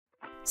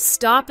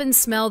Stop and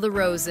smell the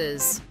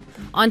roses.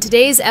 On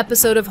today's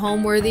episode of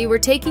Homeworthy, we're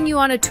taking you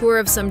on a tour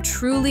of some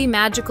truly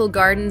magical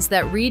gardens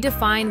that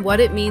redefine what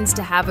it means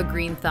to have a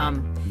green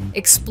thumb.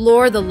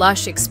 Explore the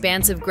lush,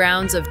 expansive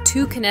grounds of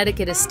 2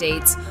 Connecticut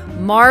estates,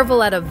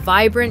 marvel at a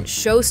vibrant,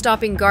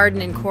 show-stopping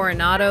garden in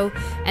Coronado,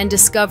 and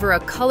discover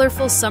a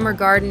colorful summer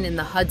garden in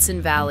the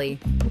Hudson Valley.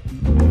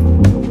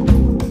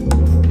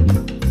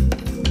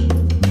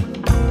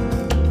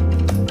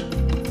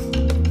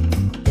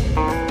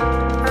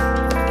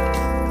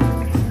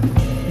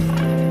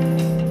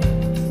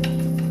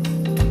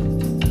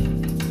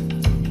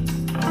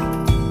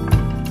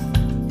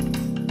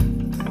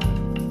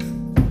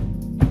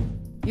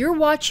 You're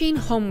watching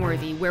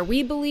Homeworthy, where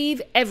we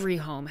believe every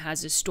home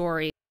has a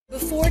story.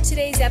 Before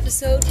today's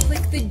episode,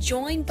 click the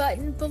join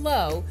button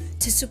below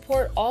to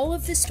support all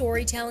of the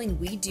storytelling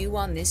we do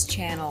on this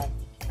channel.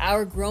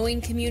 Our growing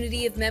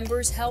community of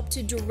members help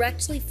to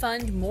directly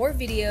fund more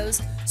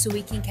videos so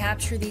we can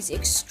capture these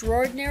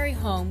extraordinary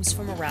homes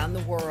from around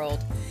the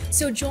world.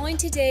 So join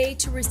today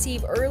to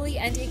receive early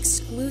and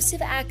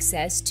exclusive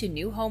access to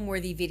new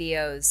Homeworthy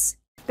videos.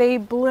 They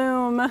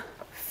bloom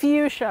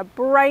fuchsia,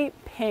 bright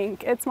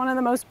pink. It's one of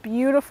the most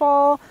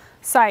beautiful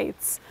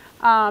sights.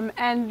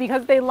 And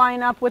because they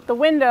line up with the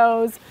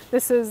windows,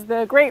 this is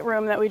the great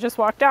room that we just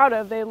walked out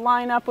of, they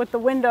line up with the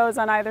windows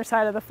on either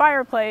side of the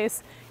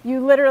fireplace.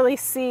 You literally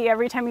see,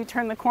 every time you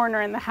turn the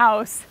corner in the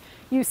house,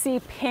 you see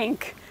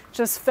pink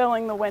just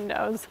filling the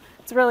windows.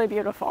 It's really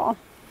beautiful.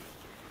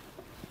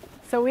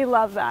 So we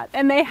love that.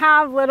 And they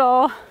have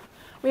little,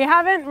 we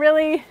haven't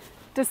really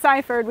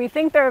deciphered, we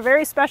think they're a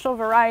very special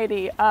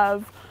variety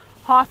of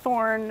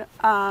hawthorn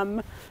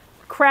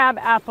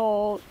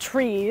crabapple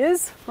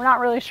trees. We're not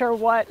really sure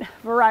what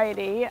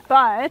variety,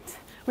 but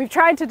we've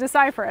tried to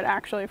decipher it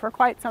actually for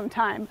quite some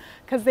time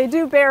because they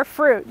do bear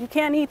fruit. You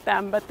can't eat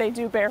them, but they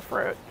do bear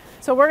fruit.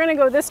 So we're going to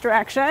go this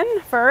direction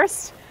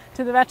first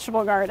to the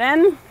vegetable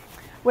garden,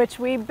 which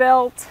we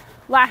built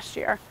last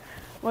year.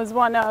 It was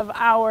one of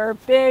our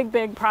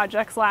big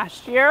projects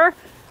last year.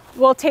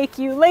 We'll take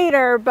you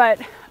later, but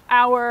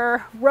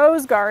our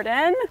rose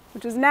garden,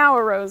 which is now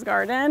a rose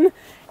garden,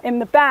 in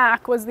the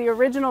back was the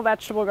original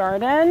vegetable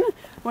garden.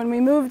 When we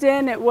moved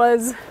in, it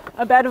was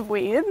a bed of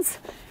weeds,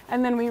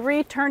 and then we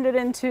returned it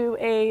into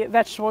a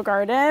vegetable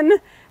garden,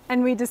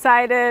 and we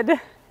decided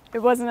it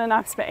wasn't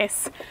enough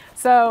space.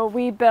 So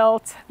we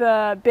built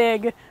the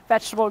big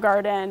vegetable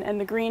garden, and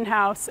the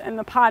greenhouse and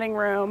the potting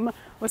room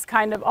was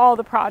kind of all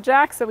the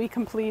projects that we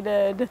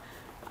completed,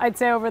 I'd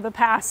say, over the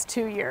past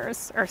 2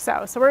 years or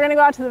so. So we're gonna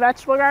go out to the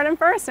vegetable garden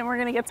first, and we're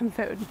gonna get some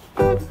food.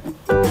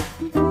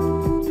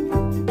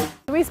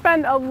 We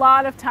spend a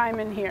lot of time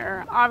in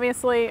here.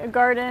 Obviously, a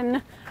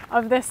garden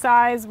of this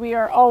size, we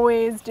are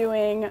always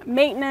doing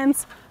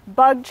maintenance,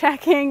 bug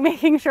checking,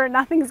 making sure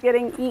nothing's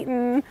getting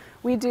eaten.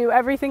 We do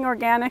everything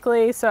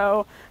organically,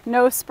 so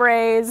no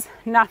sprays,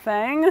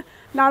 nothing.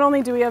 Not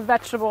only do we have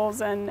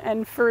vegetables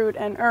and fruit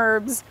and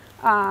herbs,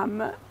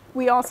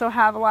 we also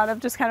have a lot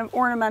of just kind of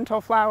ornamental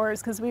flowers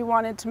because we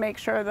wanted to make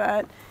sure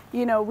that,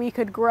 you know, we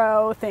could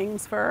grow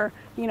things for,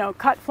 you know,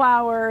 cut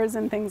flowers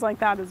and things like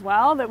that as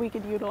well that we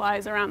could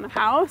utilize around the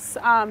house.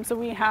 So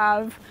we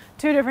have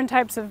 2 different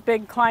types of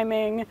big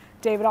climbing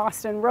David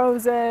Austin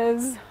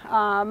roses,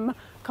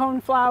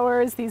 cone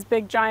flowers, these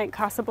big giant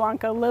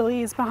Casablanca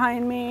lilies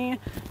behind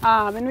me.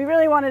 And we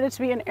really wanted it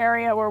to be an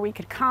area where we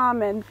could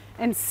come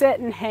and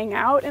sit and hang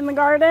out in the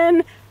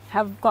garden,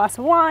 have a glass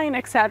of wine,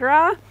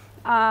 etc.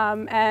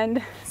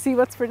 And see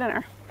what's for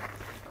dinner.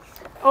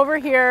 Over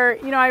here,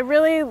 you know, I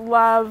really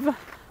love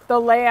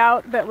the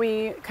layout that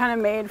we kind of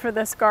made for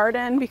this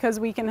garden because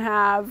we can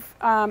have,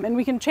 and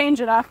we can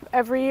change it up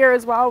every year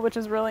as well, which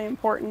is really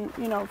important,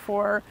 you know,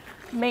 for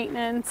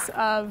maintenance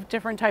of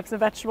different types of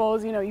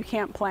vegetables. You know, you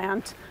can't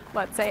plant,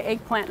 let's say,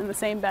 eggplant in the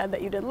same bed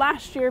that you did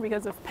last year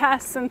because of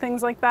pests and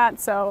things like that.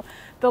 So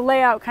the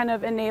layout kind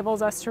of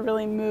enables us to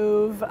really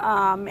move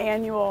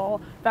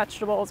annual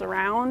vegetables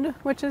around,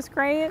 which is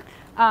great.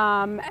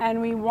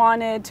 And we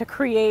wanted to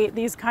create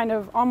these kind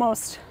of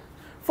almost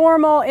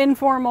formal,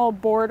 informal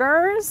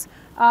borders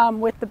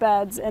with the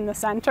beds in the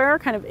center,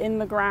 kind of in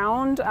the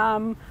ground.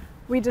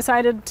 We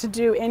decided to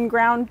do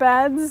in-ground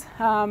beds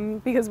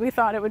because we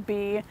thought it would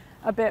be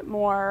a bit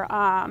more,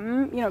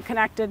 you know,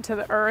 connected to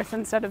the earth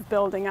instead of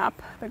building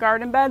up the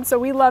garden bed. So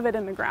we love it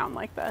in the ground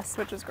like this,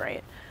 which is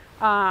great.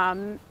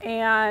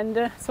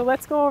 And so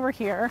let's go over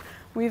here.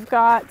 We've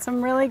got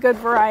some really good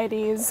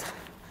varieties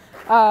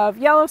of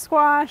yellow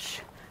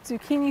squash,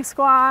 zucchini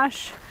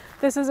squash.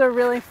 This is a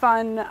really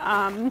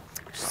fun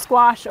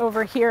squash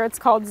over here. It's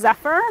called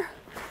Zephyr,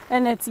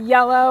 and it's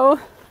yellow.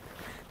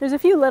 There's a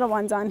few little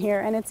ones on here,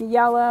 and it's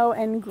yellow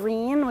and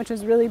green, which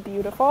is really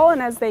beautiful. And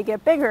as they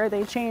get bigger,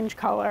 they change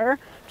color,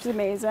 which is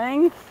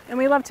amazing. And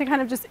we love to kind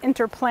of just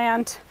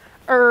interplant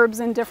herbs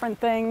and different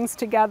things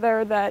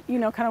together that, you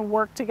know, kind of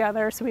work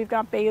together. So we've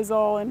got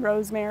basil and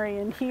rosemary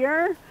in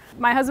here.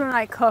 My husband and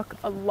I cook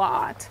a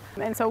lot.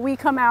 And so we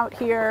come out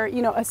here,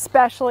 you know,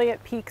 especially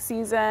at peak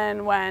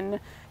season when,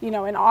 you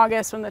know, in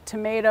August when the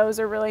tomatoes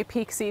are really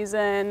peak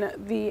season,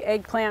 the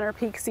eggplant are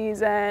peak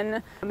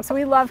season. So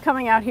we love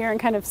coming out here and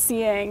kind of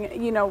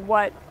seeing, you know,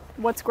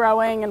 what's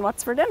growing and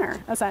what's for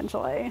dinner,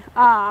 essentially.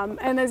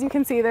 And as you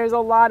can see, there's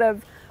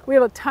we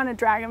have a ton of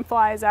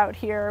dragonflies out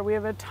here. We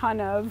have a ton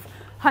of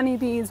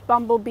honeybees,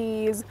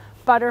 bumblebees,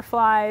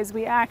 butterflies.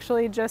 We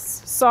actually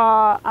just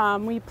saw,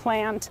 we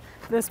plant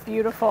this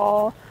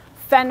beautiful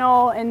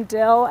fennel and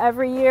dill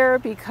every year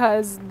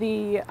because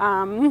the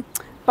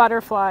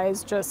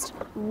butterflies just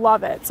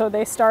love it. So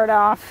they start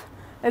off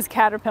as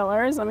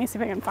caterpillars. Let me see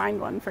if I can find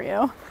one for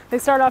you. They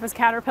start off as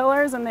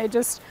caterpillars and they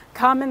just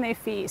come and they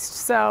feast.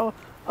 So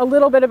a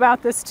little bit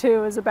about this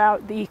too is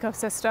about the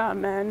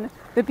ecosystem and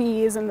the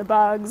bees and the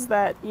bugs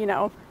that, you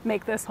know,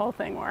 make this whole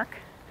thing work.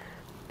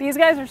 These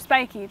guys are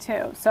spiky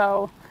too,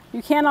 so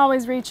you can't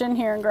always reach in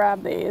here and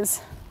grab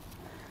these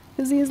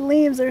because these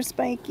leaves are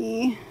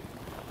spiky.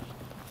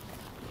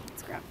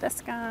 Let's grab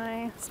this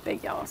guy, this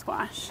big yellow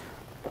squash.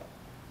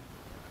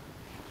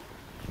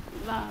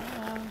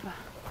 Love.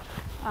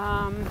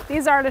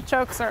 These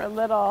artichokes are a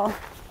little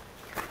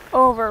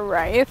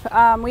overripe.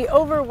 We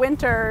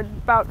overwintered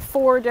about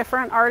 4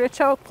 different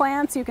artichoke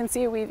plants. You can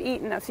see we've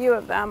eaten a few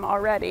of them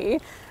already.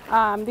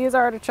 These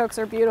artichokes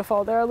are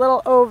beautiful. They're a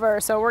little over,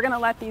 so we're gonna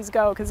let these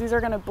go because these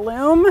are gonna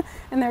bloom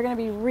and they're gonna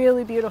be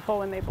really beautiful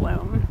when they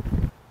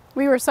bloom.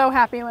 We were so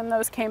happy when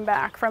those came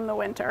back from the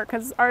winter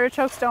because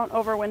artichokes don't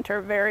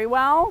overwinter very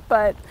well,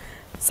 but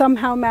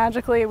somehow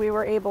magically we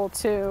were able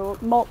to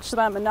mulch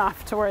them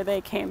enough to where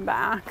they came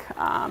back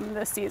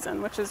this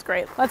season, which is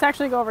great. Let's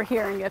actually go over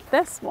here and get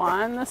this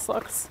one. This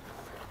looks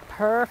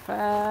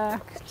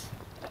perfect.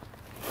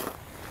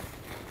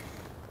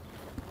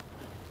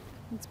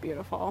 It's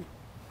beautiful.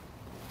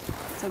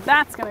 So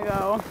that's gonna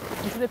go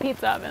into the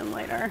pizza oven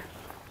later.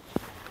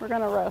 We're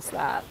gonna roast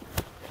that.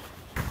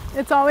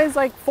 It's always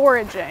like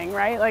foraging,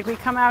 right? Like we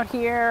come out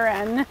here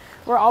and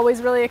we're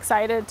always really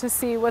excited to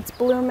see what's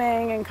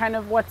blooming and kind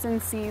of what's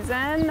in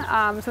season.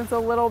 So it's a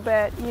little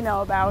bit, you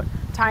know, about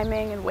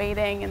timing and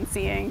waiting and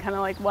seeing kind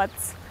of like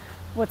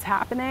what's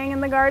happening in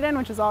the garden,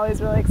 which is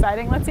always really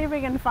exciting. Let's see if we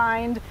can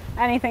find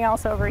anything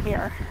else over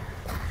here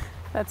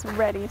that's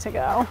ready to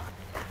go.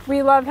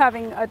 We love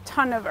having a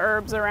ton of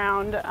herbs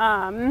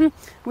around.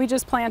 We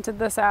just planted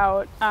this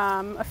out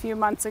a few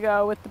months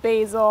ago with the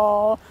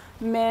basil,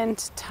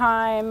 mint,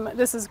 thyme.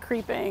 This is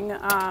creeping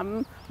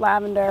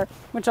lavender,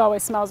 which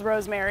always smells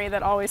rosemary.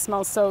 That always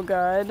smells so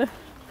good.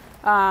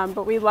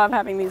 But we love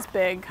having these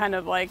big kind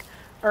of like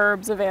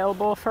herbs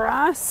available for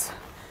us.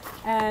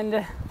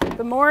 And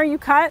the more you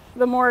cut,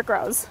 the more it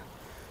grows.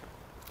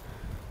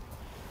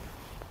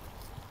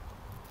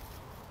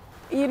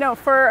 You know,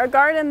 for a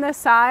garden this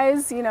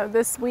size, you know,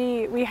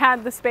 we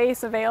had the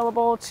space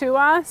available to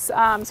us,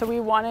 so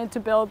we wanted to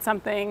build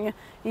something,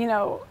 you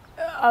know,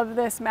 of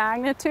this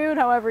magnitude.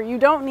 However, you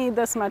don't need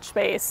this much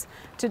space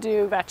to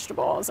do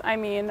vegetables. I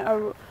mean,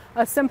 a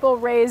simple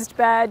raised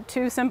bed,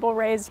 2 simple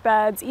raised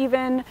beds,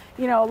 even,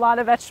 you know, a lot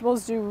of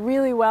vegetables do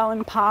really well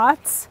in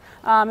pots,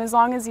 as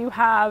long as you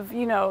have,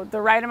 you know, the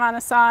right amount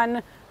of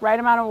sun, right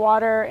amount of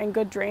water, and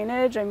good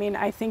drainage. I mean,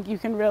 I think you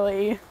can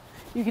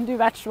do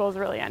vegetables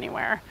really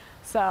anywhere.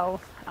 So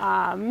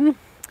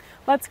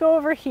let's go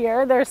over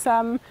here. There's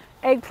some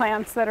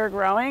eggplants that are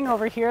growing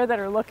over here that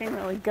are looking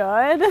really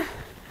good.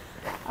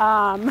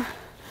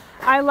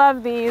 I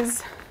love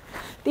these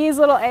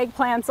little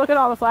eggplants. Look at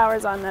all the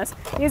flowers on this.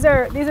 These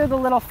are the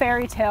little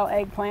fairy tale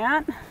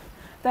eggplant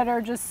that are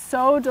just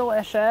so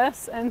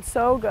delicious and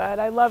so good.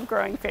 I love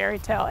growing fairy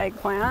tale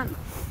eggplant.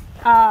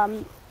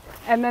 And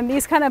then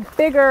these kind of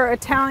bigger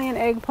Italian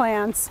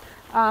eggplants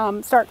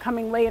start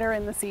coming later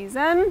in the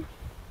season,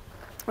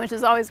 which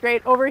is always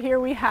great. Over here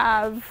we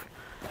have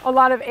a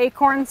lot of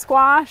acorn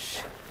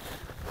squash.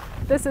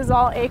 This is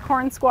all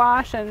acorn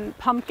squash and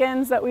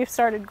pumpkins that we've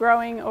started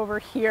growing over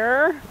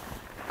here.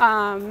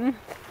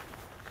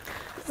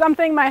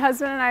 Something my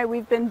husband and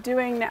we've been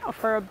doing now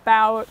for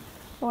about,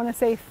 I want to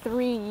say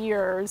 3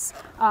 years.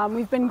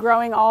 We've been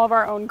growing all of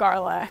our own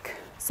garlic.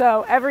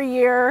 So every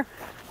year,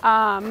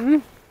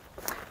 after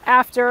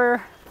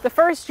the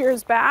first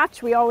year's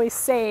batch, we always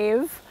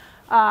save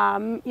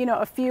you know,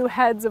 a few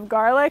heads of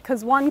garlic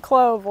because 1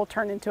 clove will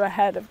turn into a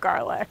head of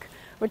garlic,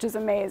 which is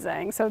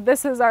amazing. So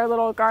this is our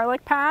little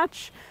garlic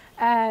patch,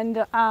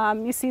 and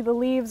you see the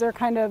leaves are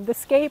kind of, the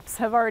scapes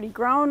have already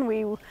grown.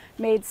 We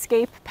made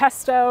scape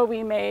pesto,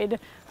 we made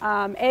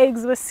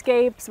eggs with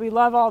scapes. We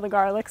love all the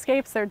garlic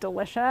scapes, they're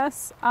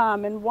delicious.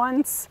 And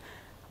once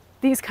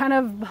these kind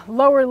of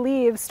lower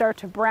leaves start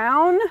to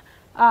brown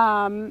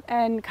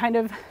and kind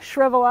of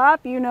shrivel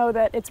up, you know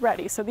that it's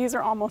ready. So these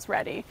are almost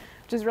ready,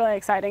 which is really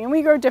exciting. And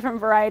we grow different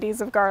varieties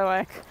of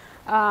garlic,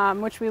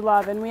 which we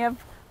love. And we have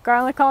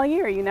garlic all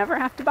year. You never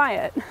have to buy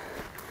it.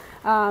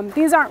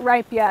 These aren't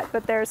ripe yet,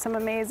 but there's some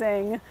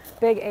amazing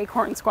big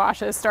acorn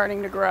squashes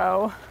starting to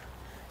grow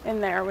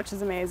in there, which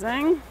is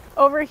amazing.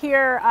 Over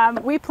here,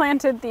 we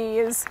planted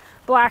these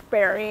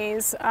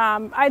blackberries,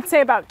 I'd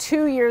say about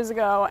 2 years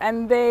ago,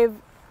 and they've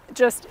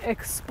just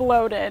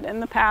exploded in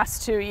the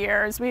past 2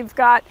 years. We've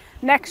got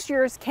next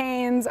year's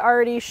canes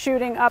already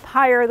shooting up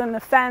higher than the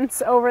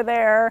fence over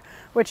there,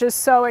 which is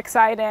so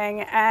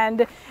exciting.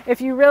 And if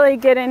you really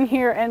get in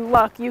here and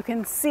look, you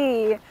can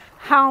see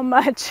how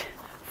much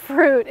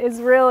fruit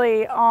is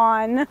really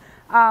on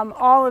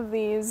all of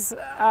these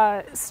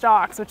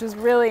stalks, which is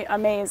really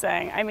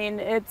amazing. I mean,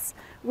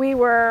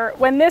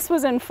 when this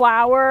was in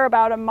flower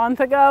about a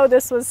month ago,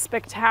 this was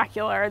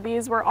spectacular.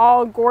 These were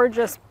all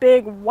gorgeous,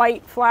 big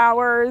white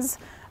flowers.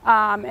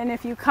 And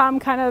if you come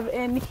kind of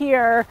in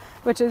here,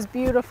 which is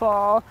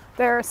beautiful,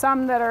 there are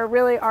some that are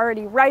really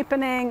already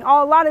ripening,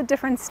 a lot of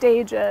different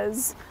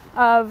stages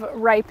of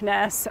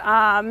ripeness.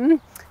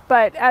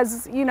 But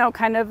as you know,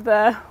 kind of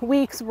the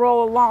weeks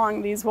roll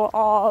along, these will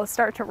all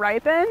start to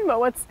ripen.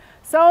 But what's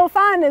so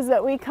fun is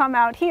that we come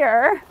out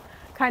here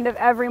kind of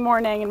every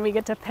morning and we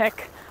get to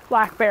pick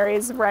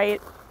blackberries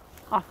right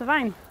off the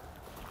vine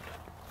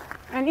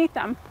and eat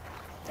them.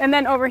 And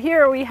then over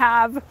here we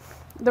have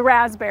the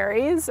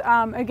raspberries.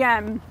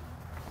 Again,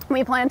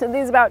 we planted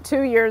these about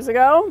 2 years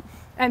ago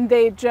and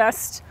they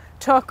just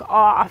took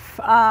off.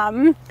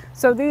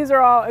 So these are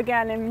all,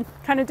 again, in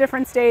kind of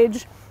different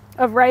stage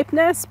of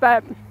ripeness,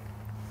 but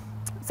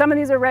some of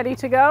these are ready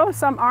to go,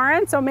 some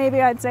aren't. So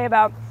maybe I'd say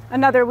about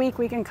another week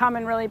we can come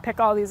and really pick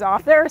all these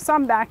off. There are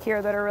some back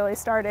here that are really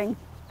starting.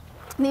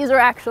 These are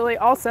actually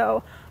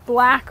also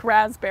black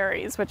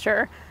raspberries, which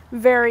are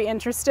very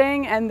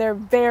interesting and they're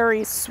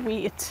very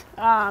sweet,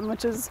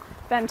 which is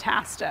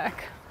fantastic.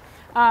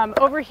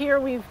 Over here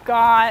we've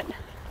got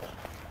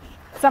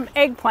some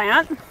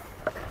eggplant.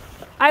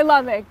 I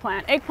love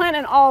eggplant. Eggplant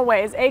in all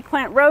ways.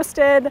 Eggplant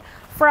roasted,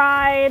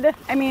 fried,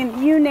 I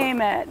mean, you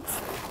name it.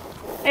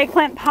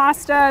 Eggplant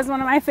pasta is one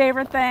of my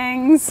favorite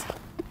things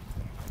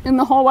in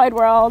the whole wide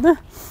world.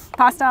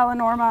 Pasta alla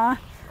norma.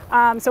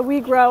 So we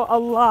grow a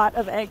lot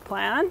of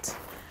eggplant.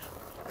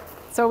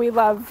 So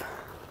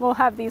we'll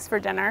have these for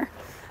dinner.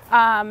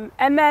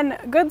 And then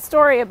good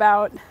story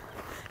about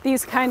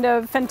these kind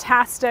of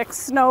fantastic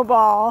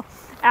snowball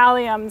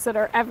alliums that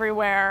are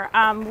everywhere.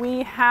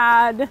 We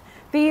had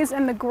these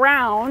in the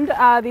ground,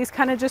 these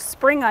kind of just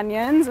spring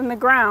onions in the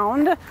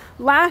ground.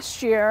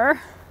 Last year,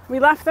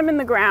 we left them in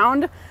the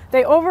ground.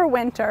 They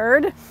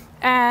overwintered,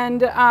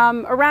 and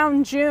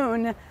around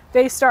June,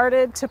 they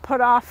started to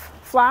put off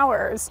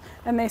flowers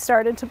and they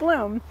started to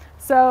bloom.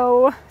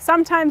 So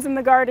sometimes in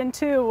the garden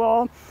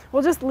too,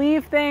 we'll just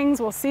leave things,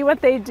 we'll see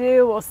what they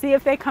do, we'll see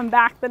if they come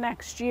back the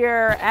next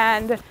year,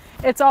 and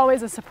it's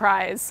always a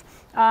surprise.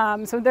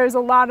 So there's a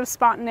lot of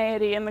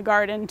spontaneity in the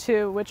garden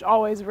too, which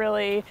always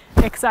really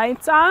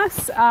excites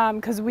us,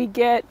 because we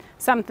get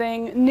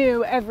something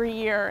new every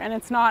year, and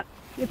it's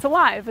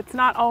alive, it's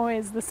not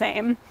always the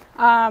same.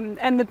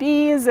 And the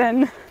bees,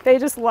 and they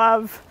just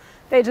love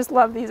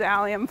these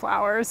allium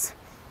flowers.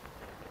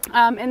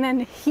 And then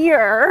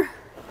here,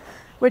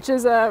 which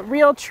is a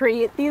real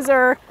treat, these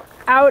are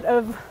out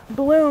of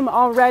bloom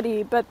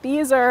already, but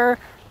these are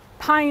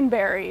pine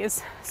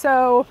berries.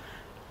 So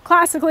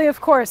classically,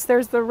 of course,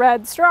 there's the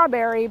red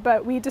strawberry,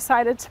 but we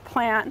decided to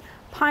plant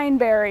pine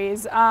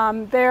berries.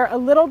 They're a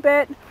little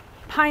bit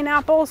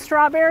pineapple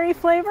strawberry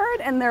flavored,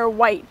 and they're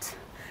white.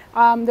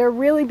 They're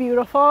really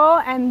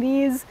beautiful, and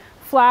these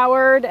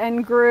flowered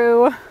and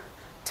grew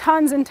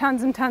tons and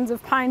tons and tons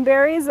of pine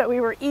berries that we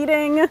were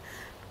eating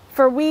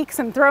for weeks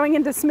and throwing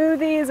into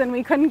smoothies, and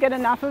we couldn't get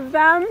enough of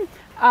them.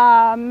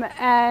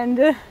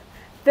 And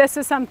this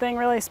is something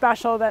really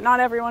special that not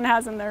everyone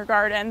has in their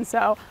garden.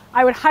 So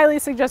I would highly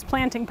suggest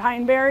planting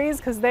pine berries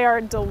because they are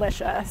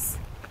delicious.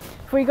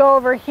 If we go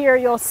over here,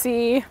 you'll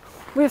see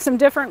we have some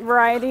different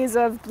varieties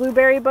of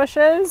blueberry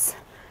bushes.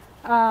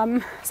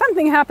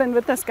 Something happened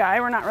with this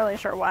guy, we're not really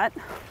sure what.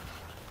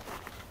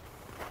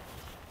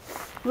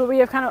 But we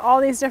have kind of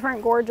all these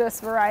different gorgeous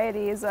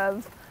varieties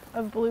of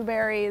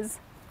blueberries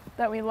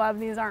that we love.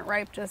 These aren't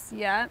ripe just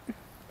yet.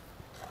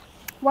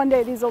 One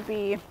day these will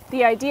be,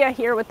 the idea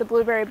here with the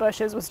blueberry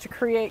bushes was to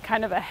create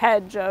kind of a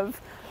hedge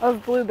of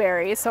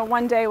blueberries. So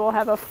one day we'll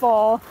have a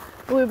full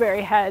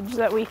blueberry hedge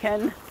that we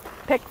can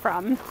pick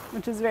from,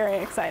 which is very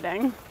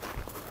exciting.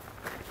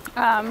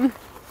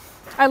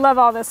 I love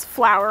all this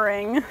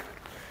flowering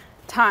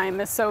time,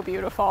 is so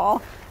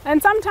beautiful.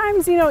 And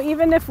sometimes, you know,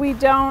 even if we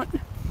don't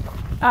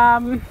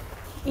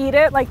eat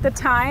it, like the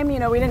thyme, you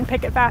know, we didn't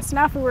pick it fast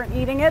enough, we weren't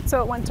eating it,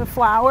 so it went to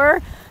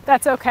flower.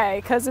 That's okay,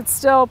 because it's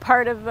still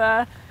part of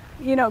the,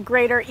 you know,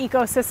 greater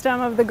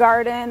ecosystem of the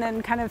garden,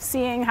 and kind of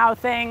seeing how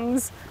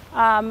things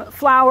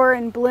flower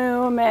and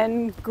bloom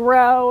and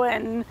grow,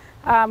 and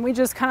we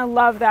just kind of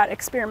love that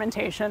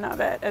experimentation of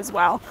it as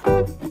well.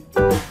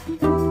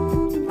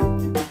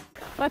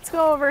 Let's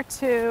go over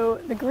to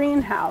the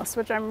greenhouse,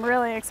 which I'm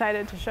really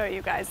excited to show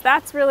you guys.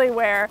 That's really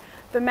where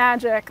the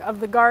magic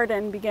of the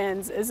garden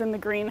begins, is in the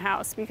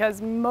greenhouse,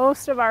 because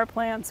most of our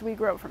plants we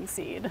grow from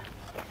seed.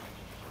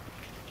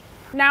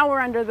 Now we're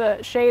under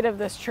the shade of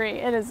this tree.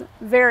 It is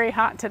very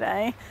hot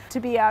today to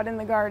be out in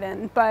the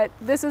garden, but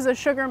this is a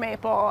sugar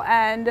maple,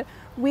 and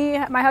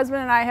my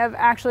husband and I have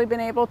actually been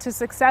able to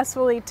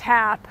successfully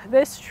tap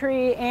this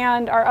tree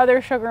and our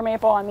other sugar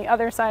maple on the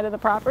other side of the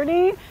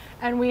property,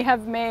 and we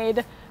have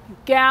made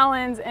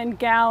gallons and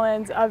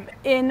gallons of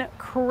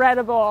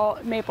incredible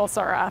maple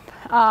syrup.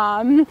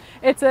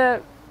 It's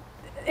a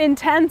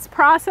intense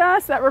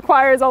process that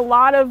requires a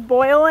lot of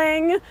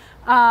boiling,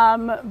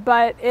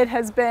 but it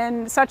has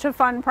been such a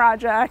fun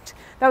project.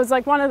 That was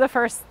like one of the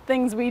first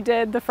things we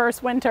did the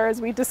first winter,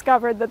 is we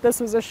discovered that this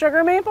was a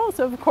sugar maple.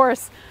 So of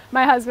course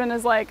my husband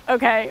is like,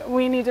 okay,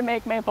 we need to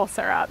make maple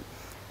syrup,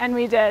 and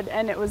we did,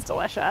 and it was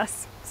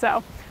delicious.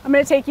 So I'm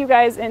going to take you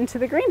guys into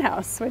the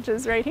greenhouse, which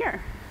is right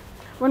here.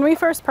 When we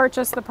first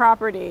purchased the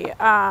property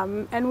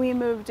and we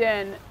moved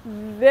in,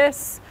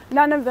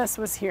 none of this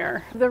was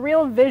here. The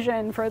real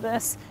vision for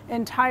this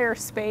entire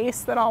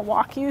space that I'll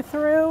walk you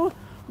through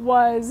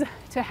was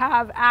to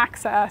have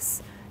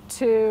access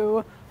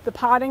to the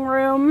potting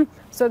room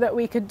so that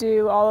we could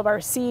do all of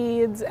our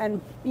seeds and,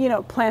 you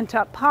know, plant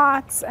up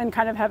pots and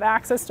kind of have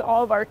access to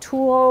all of our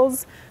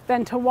tools.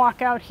 Then to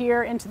walk out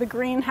here into the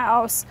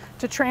greenhouse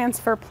to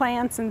transfer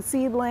plants and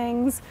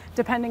seedlings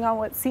depending on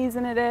what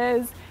season it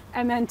is,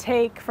 and then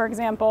take, for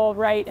example,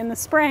 right in the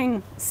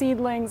spring,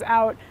 seedlings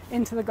out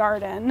into the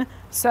garden.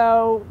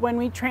 So when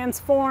we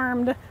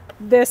transformed,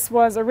 this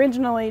was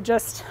originally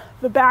just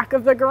the back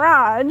of the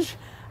garage.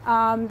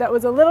 That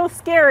was a little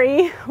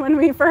scary when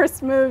we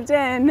first moved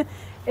in,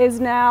 is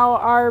now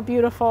our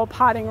beautiful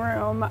potting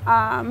room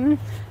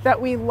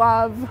that we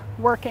love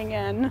working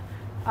in.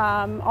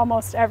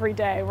 Almost every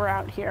day we're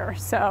out here.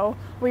 So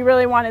we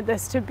really wanted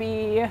this to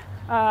be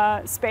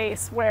a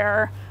space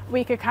where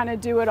we could kind of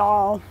do it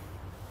all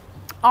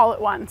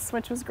at once,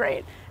 which was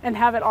great, and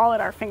have it all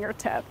at our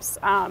fingertips.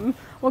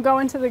 We'll go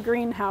into the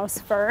greenhouse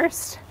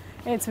first.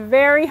 It's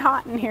very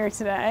hot in here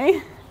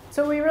today.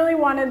 So we really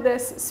wanted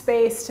this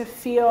space to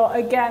feel,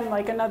 again,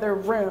 like another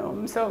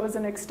room. So it was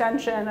an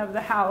extension of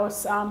the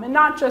house, and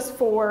not just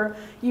for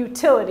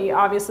utility.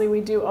 Obviously,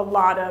 we do a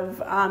lot of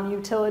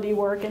utility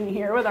work in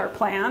here with our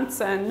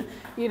plants, and,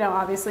 you know,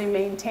 obviously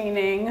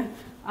maintaining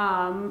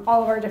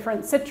all of our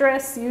different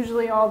citrus.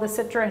 Usually all the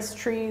citrus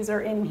trees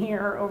are in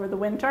here over the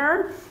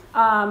winter.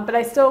 But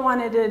I still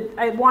wanted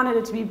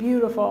it to be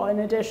beautiful in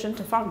addition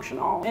to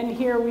functional. And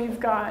here we've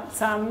got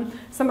some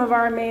of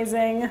our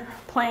amazing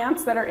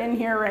plants that are in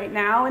here right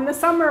now. In the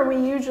summer, we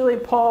usually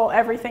pull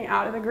everything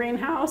out of the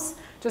greenhouse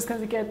just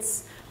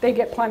because they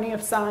get plenty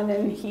of sun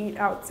and heat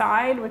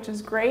outside, which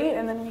is great.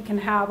 And then we can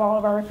have all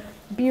of our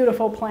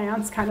beautiful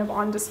plants kind of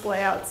on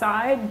display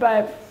outside.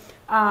 But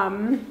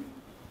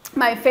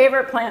my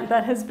favorite plant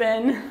that has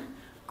been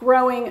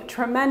growing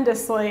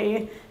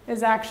tremendously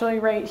is actually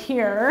right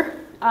here.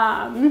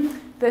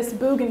 This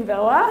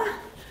bougainvillea.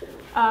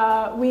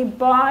 We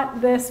bought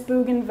this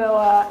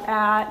bougainvillea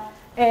at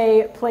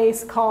a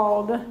place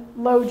called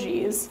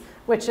Logi's,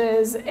 which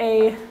is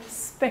a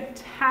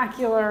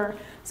spectacular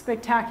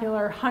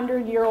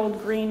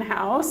 100-year-old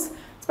greenhouse.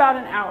 It's about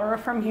an hour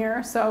from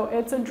here, so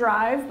it's a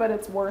drive, but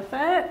it's worth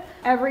it.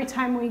 Every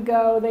time we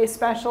go, they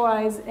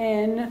specialize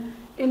in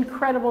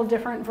incredible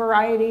different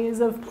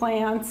varieties of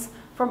plants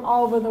from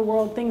all over the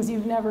world, things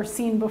you've never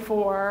seen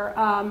before.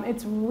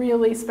 It's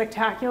really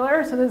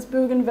spectacular. So this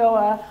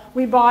bougainvillea,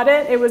 we bought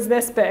it, it was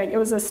this big, it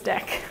was a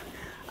stick.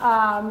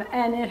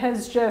 And it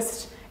has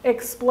just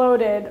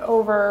exploded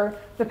over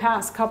the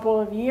past couple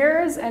of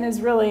years and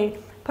is really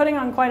putting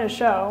on quite a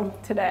show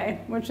today,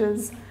 which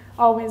is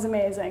always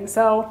amazing.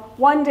 So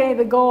one day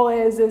the goal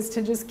is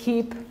to just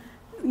keep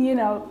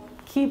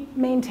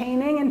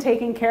maintaining and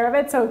taking care of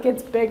it so it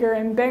gets bigger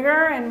and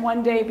bigger, and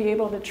one day be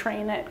able to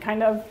train it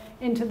kind of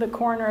into the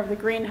corner of the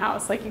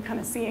greenhouse like you kind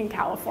of see in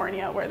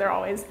California where they're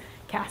always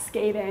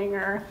cascading,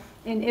 or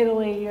in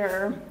Italy,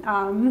 or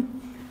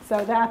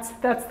so that's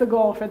the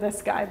goal for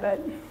this guy, but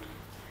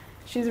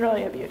she's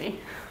really a beauty.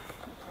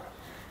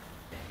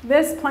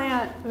 This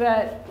plant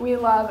that we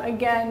love,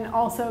 again,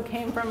 also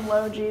came from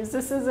Logi's.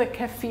 This is a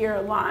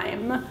kaffir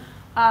lime.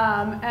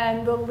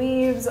 And the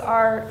leaves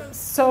are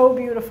so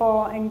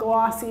beautiful and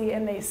glossy,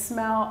 and they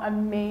smell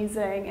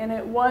amazing. And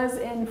it was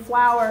in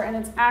flower, and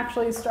it's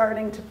actually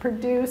starting to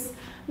produce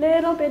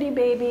little bitty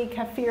baby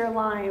kaffir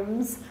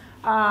limes.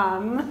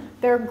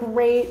 They're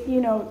great,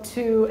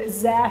 to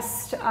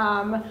zest.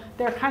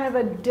 They're kind of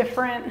a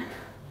different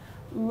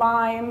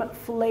lime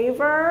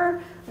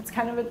flavor. It's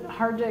kind of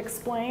hard to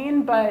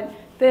explain, but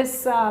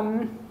this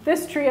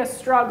tree has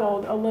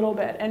struggled a little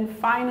bit, and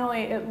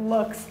finally it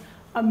looks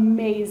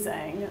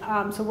amazing.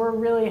 So we're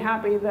really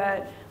happy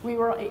that we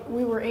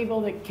were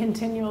able to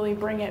continually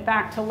bring it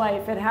back to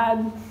life. It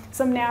had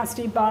some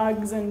nasty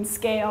bugs and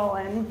scale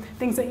and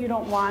things that you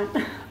don't want,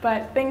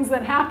 but things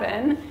that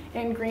happen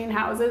in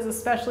greenhouses,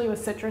 especially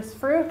with citrus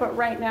fruit. But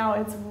right now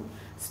it's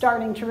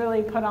starting to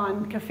really put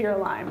on kaffir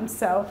limes.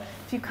 So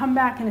if you come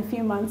back in a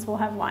few months, we'll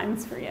have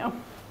limes for you.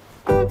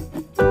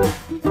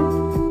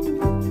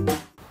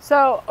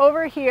 So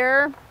over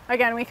here,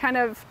 again, we kind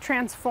of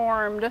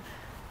transformed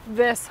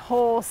this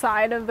whole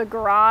side of the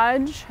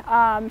garage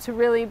to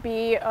really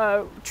be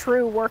a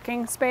true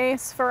working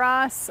space for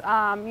us,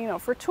 you know,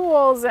 for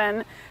tools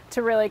and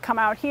to really come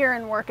out here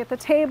and work at the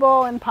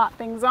table and pot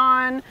things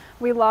on.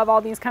 We love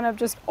all these kind of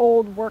just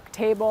old work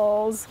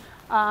tables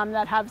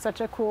that have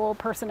such a cool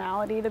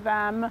personality to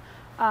them.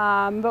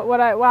 But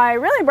why I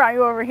really brought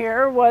you over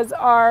here was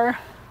our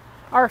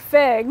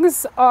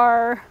figs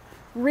are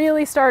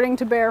really starting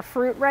to bear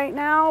fruit right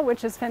now,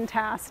 which is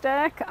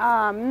fantastic.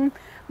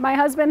 My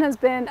husband has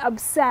been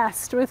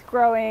obsessed with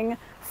growing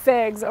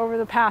figs over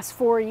the past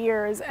 4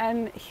 years,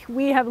 and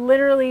we have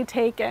literally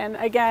taken,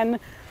 again,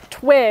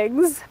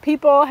 twigs.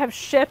 People have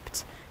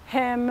shipped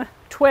him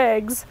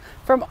twigs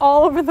from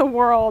all over the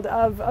world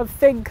of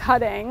fig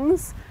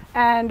cuttings,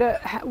 and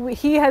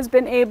he has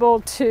been able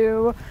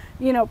to,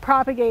 you know,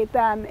 propagate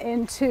them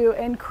into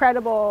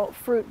incredible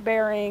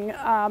fruit-bearing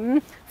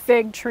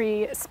fig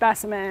tree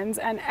specimens.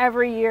 And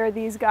every year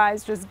these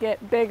guys just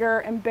get bigger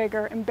and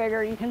bigger and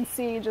bigger. You can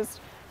see just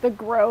the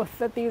growth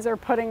that these are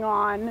putting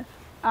on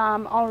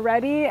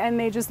already, and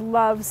they just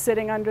love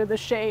sitting under the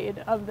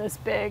shade of this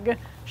big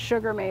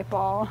sugar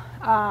maple.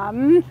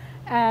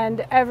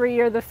 And every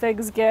year the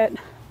figs get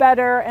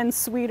better and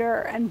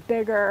sweeter and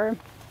bigger,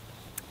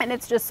 and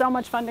it's just so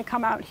much fun to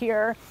come out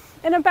here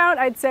in about,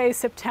 I'd say,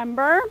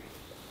 September,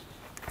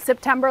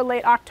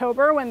 late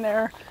October, when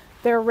they're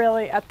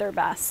really at their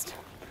best.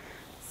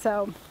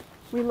 So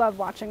we love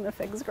watching the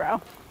figs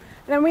grow.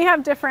 And then we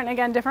have different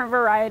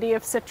variety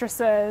of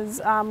citruses.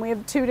 We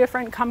have 2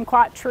 different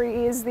kumquat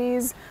trees.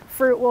 These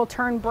fruit will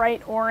turn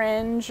bright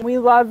orange. We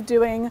love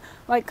doing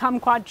like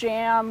kumquat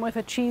jam with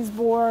a cheese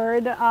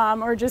board,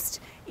 or just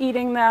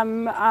eating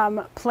them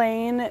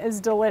plain is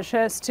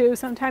delicious too.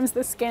 Sometimes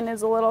the skin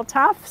is a little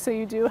tough, so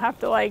you do have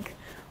to like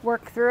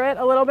work through it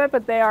a little bit,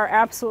 but they are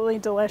absolutely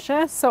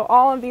delicious. So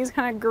all of these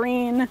kind of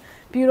green,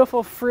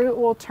 beautiful fruit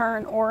will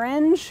turn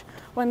orange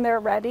when they're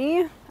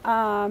ready.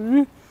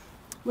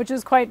 Which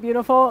is quite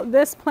beautiful.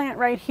 This plant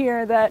right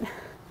here that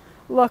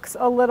looks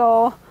a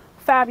little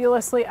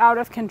fabulously out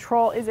of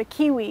control is a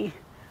kiwi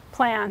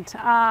plant.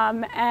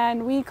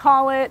 And we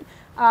call it,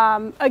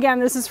 again,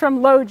 this is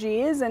from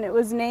Logies, and it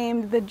was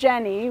named the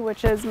Jenny,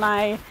 which is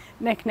my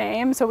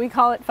nickname. So we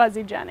call it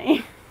Fuzzy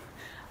Jenny.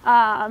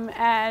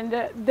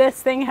 And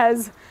this thing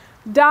has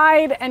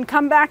died and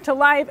come back to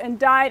life and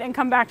died and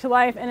come back to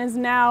life and is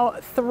now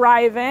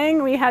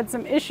thriving. We had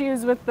some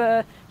issues with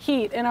the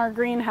heat in our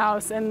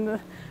greenhouse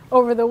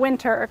over the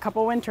winter, a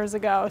couple winters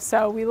ago.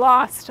 So we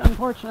lost,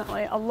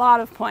 unfortunately, a lot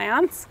of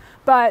plants,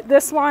 but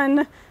this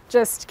one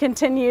just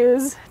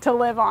continues to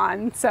live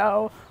on.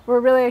 So we're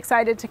really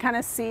excited to kind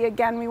of see,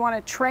 again, we want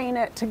to train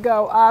it to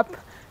go up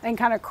and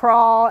kind of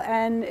crawl,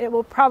 and it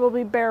will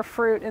probably bear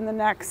fruit in the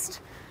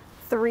next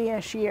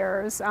 3-ish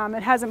years.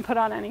 It hasn't put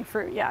on any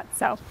fruit yet,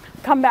 so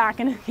come back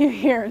in a few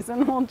years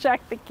and we'll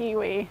check the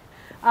kiwi.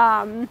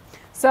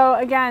 So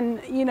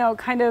again, you know,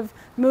 kind of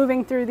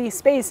moving through these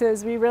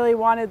spaces, we really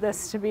wanted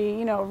this to be,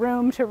 you know,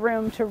 room to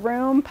room to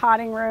room,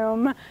 potting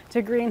room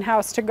to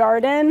greenhouse to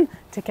garden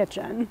to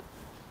kitchen.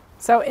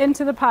 So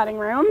into the potting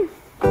room.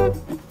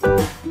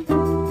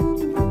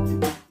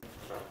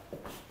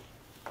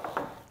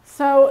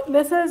 So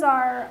this is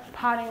our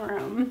potting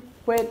room,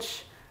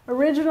 which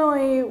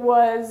originally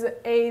was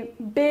a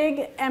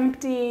big,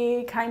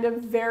 empty, kind of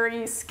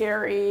very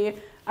scary,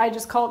 I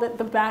just called it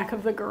the back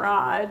of the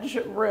garage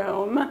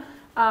room,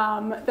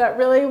 that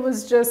really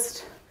was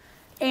just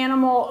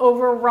animal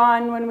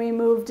overrun when we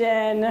moved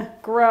in,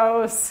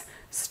 gross,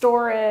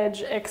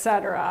 storage,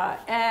 etc.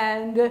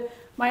 And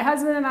my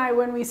husband and I,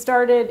 when we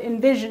started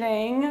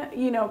envisioning,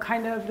 you know,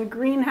 kind of the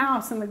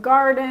greenhouse and the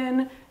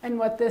garden and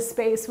what this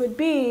space would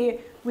be,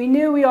 we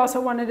knew we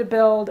also wanted to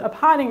build a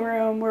potting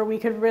room where we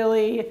could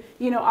really,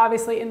 you know,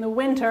 obviously in the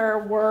winter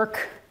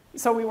work,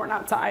 so we weren't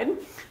outside,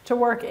 to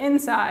work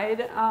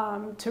inside,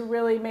 to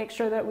really make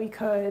sure that we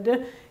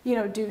could, you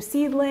know, do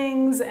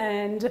seedlings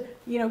and,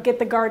 you know, get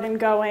the garden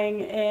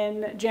going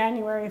in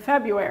January,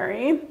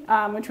 February,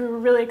 which we were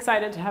really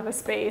excited to have a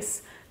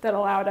space that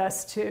allowed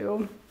us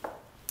to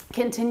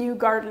continue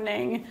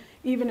gardening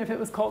even if it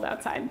was cold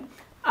outside.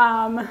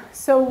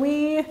 So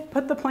we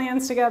put the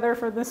plans together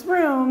for this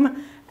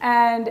room,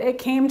 and it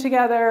came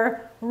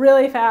together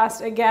really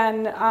fast.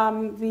 Again,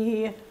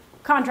 the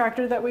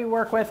contractor that we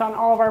work with on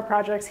all of our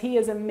projects, he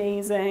is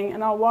amazing,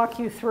 and I'll walk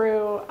you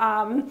through.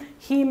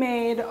 He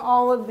made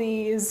all of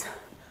these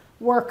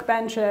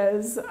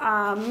workbenches.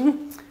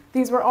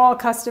 These were all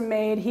custom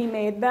made. He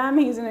made them.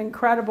 He's an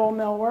incredible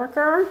mill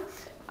worker.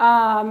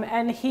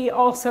 And he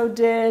also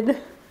did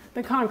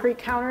the concrete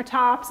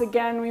countertops.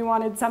 Again, we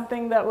wanted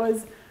something that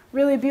was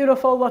really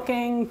beautiful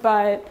looking,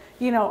 but,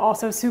 you know,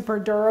 also super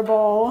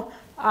durable.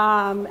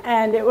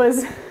 And it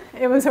was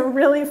a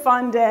really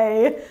fun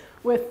day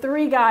with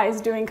 3 guys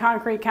doing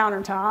concrete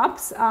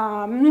countertops.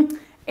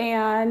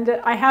 And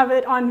I have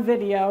it on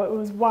video. It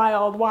was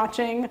wild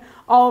watching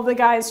all of the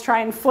guys try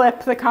and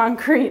flip the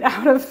concrete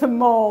out of the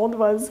mold.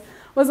 Was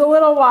a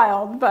little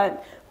wild,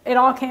 but it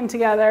all came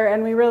together,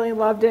 and we really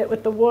loved it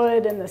with the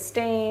wood and the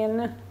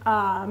stain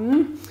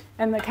and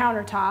the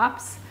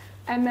countertops.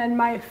 And then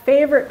my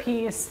favorite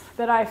piece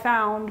that I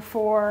found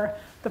for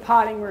the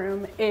potting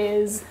room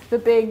is the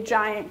big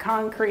giant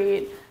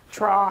concrete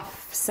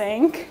trough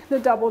sink, the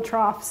double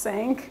trough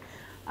sink.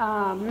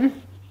 I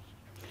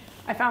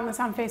found this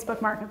on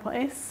Facebook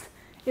Marketplace.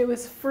 It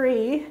was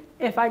free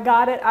if I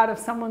got it out of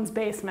someone's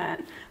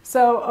basement.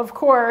 So of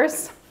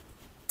course,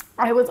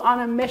 I was on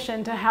a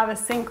mission to have a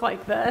sink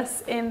like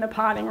this in the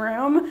potting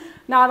room,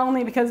 not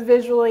only because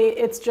visually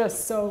it's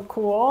just so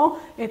cool,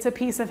 it's a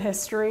piece of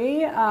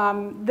history.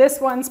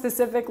 This one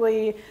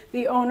specifically,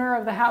 the owner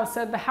of the house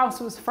said the house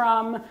was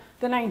from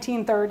the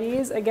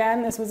 1930s.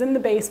 Again, this was in the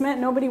basement.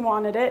 Nobody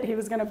wanted it. He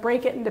was going to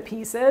break it into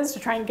pieces to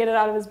try and get it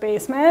out of his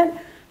basement.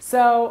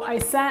 So I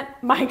sent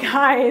my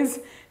guys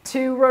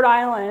to Rhode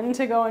Island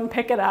to go and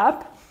pick it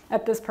up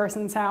at this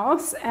person's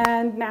house,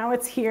 and now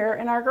it's here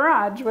in our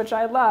garage, which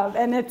I love.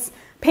 And it's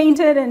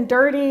painted and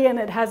dirty, and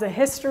it has a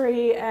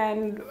history,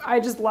 and I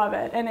just love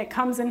it. And it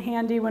comes in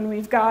handy when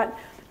we've got,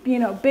 you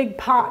know, big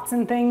pots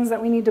and things that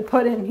we need to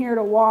put in here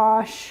to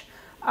wash.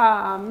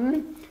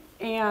 And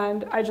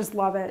I just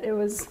love it. It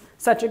was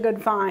such a good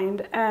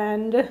find,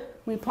 and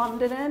we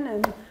plumbed it in,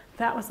 and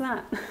that was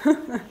that.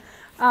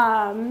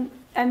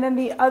 And then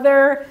the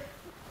other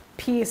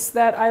piece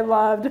that I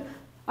loved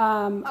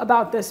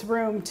about this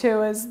room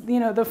too is, you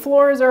know, the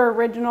floors are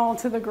original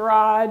to the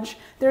garage.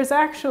 There's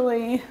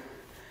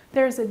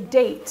a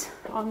date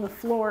on the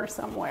floor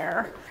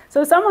somewhere.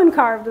 So someone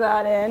carved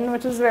that in,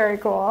 which is very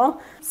cool.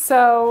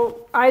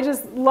 So I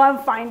just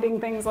love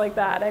finding things like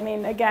that. I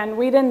mean, again,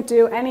 we didn't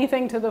do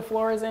anything to the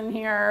floors in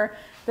here.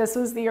 This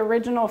was the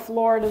original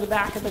floor to the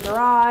back of the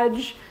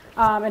garage.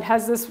 It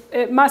has this,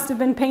 it must have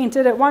been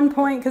painted at one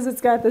point because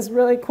it's got this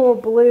really cool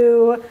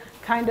blue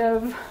kind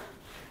of,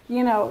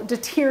 you know,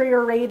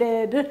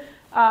 deteriorated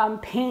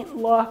paint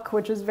look,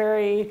 which is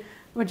very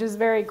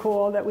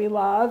cool, that we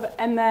love.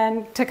 And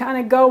then to kind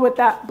of go with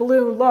that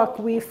blue look,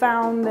 we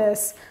found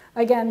this,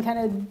 again, kind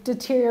of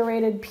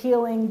deteriorated,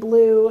 peeling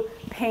blue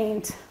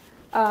paint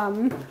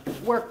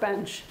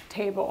workbench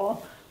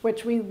table,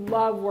 which we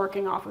love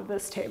working off of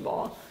this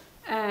table.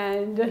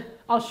 And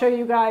I'll show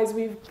you guys,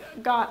 we've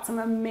got some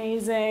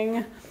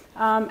amazing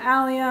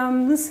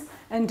alliums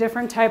and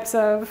different types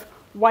of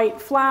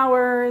white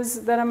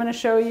flowers that I'm going to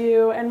show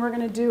you, and we're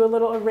going to do a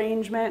little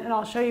arrangement, and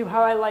I'll show you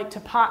how I like to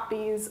pot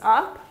these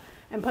up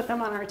and put them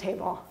on our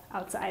table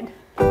outside.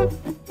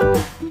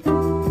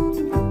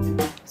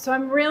 So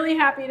I'm really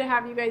happy to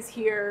have you guys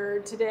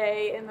here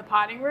today in the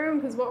potting room,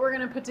 because what we're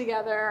going to put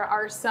together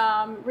are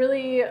some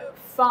really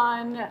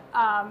fun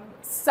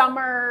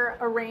summer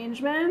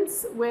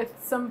arrangements with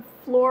some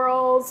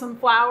florals, some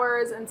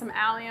flowers, and some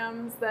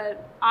alliums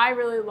that I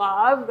really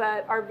love,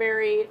 that are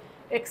very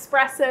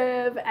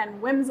expressive and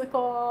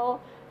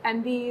whimsical.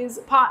 And these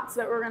pots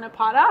that we're going to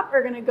pot up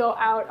are going to go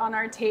out on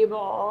our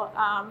table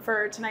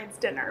for tonight's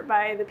dinner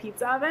by the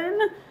pizza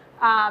oven.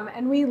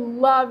 And we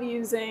love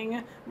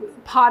using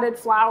potted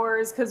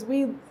flowers because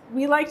we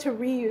like to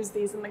reuse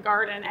these in the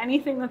garden.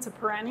 Anything that's a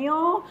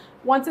perennial,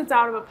 once it's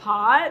out of a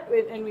pot,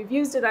 and we've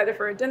used it either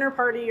for a dinner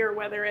party or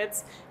whether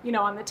it's, you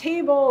know, on the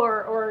table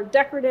or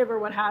decorative or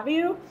what have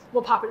you,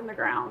 we'll pop it in the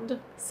ground.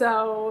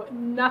 So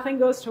nothing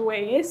goes to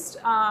waste.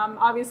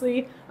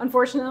 Obviously,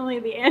 unfortunately,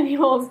 the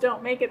annuals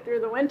don't make it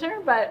through the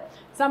winter, but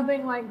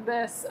something like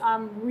this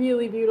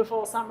really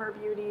beautiful summer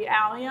beauty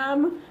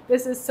allium.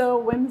 This is so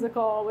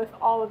whimsical with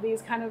all of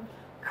these kind of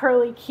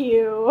curly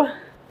Q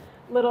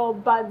little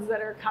buds that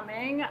are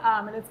coming,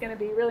 and it's going to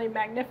be really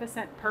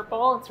magnificent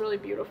purple. It's really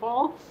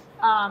beautiful,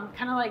 kind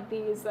of like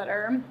these that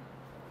are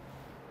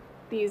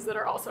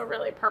also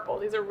really purple.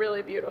 These are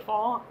really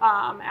beautiful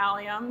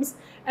alliums,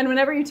 and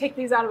whenever you take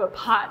these out of a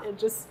pot, it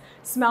just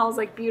smells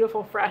like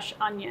beautiful fresh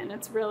onion.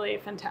 It's really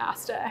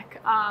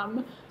fantastic.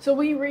 So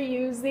we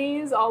reuse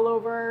these all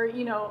over,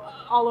 you know,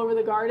 all over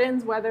the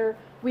gardens, whether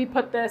we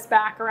put this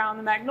back around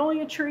the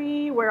magnolia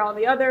tree where all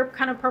the other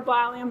kind of purple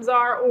alliums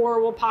are,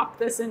 or we'll pop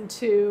this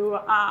into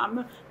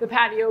the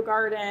patio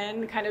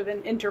garden kind of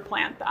and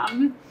interplant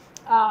them.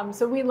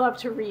 So we love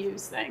to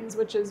reuse things,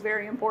 which is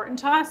very important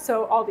to us,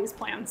 so all these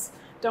plants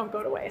don't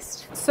go to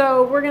waste.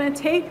 So we're gonna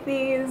take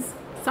these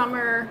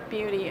summer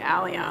beauty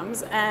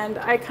alliums, and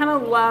I kind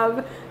of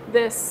love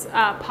this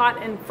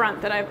pot in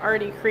front that I've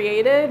already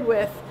created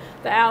with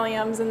the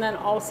alliums, and then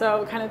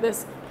also kind of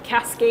this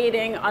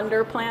cascading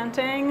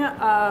underplanting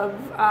of,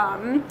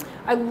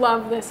 I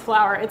love this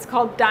flower. It's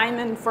called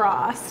Diamond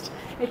Frost.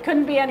 It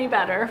couldn't be any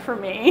better for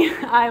me.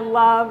 I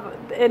love,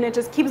 and it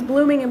just keeps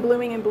blooming and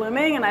blooming and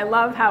blooming, and I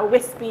love how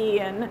wispy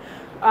and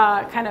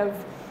kind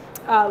of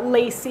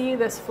lacy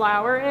this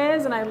flower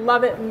is, and I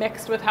love it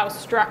mixed with how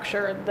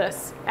structured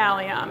this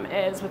allium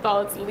is with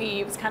all its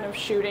leaves kind of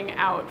shooting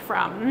out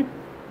from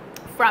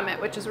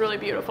it, which is really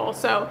beautiful.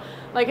 So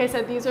like I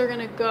said, these are going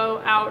to go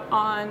out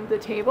on the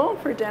table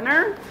for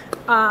dinner.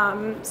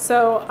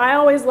 So I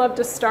always love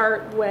to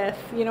start with,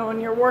 you know, when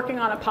you're working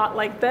on a pot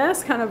like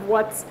this, kind of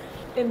what's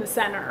in the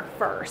center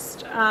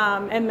first,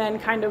 and then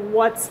kind of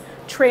what's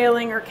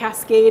trailing or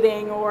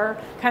cascading or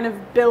kind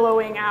of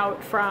billowing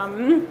out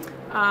from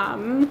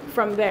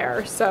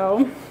there. So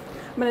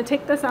I'm going to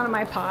take this out of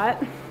my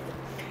pot,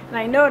 and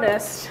I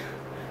noticed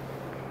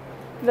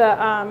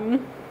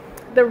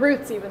the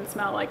roots even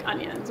smell like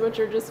onions, which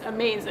are just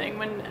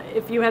amazing.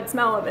 If you had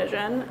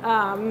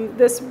smell-o-vision,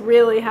 this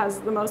really has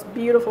the most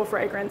beautiful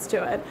fragrance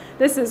to it.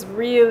 This is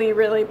really,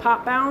 really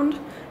pot-bound,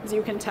 as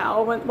you can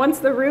tell. Once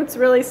the roots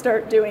really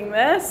start doing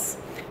this,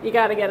 you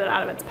got to get it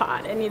out of its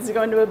pot. It needs to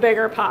go into a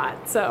bigger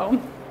pot, so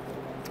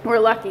we're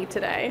lucky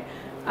today.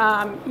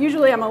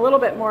 Usually I'm a little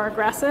bit more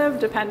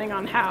aggressive depending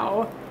on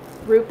how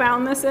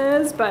root-bound this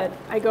is, but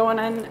I go in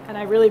and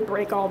I really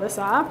break all this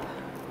up.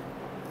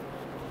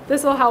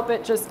 This will help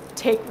it just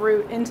take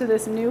root into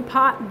this new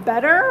pot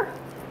better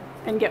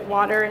and get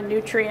water and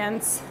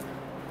nutrients.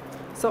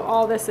 So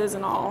all this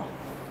isn't all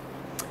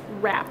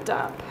wrapped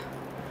up.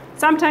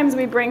 Sometimes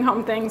we bring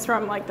home things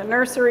from like the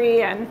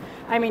nursery, and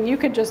I mean, you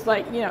could just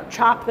like, you know,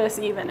 chop this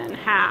even in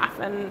half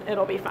and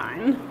it'll be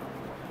fine.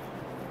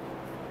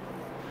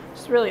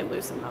 Just really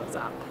loosen those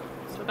up.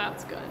 So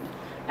that's good.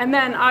 And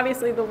then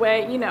obviously the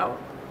way, you know,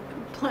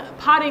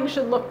 potting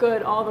should look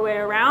good all the way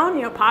around.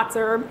 You know, pots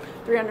are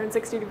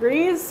 360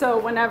 degrees, so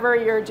whenever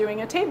you're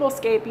doing a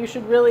tablescape, you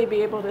should really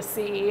be able to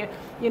see,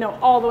 you know,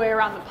 all the way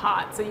around the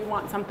pot. So you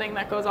want something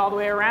that goes all the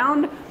way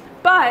around.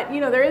 But,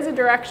 you know, there is a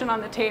direction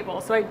on the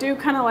table, so I do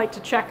kind of like to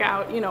check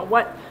out, you know,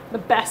 what the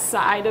best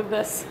side of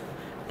this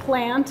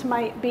plant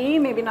might be.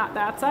 Maybe not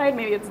that side,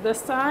 maybe it's this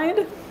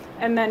side.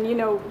 And then, you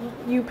know,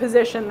 you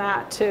position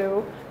that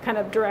to kind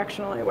of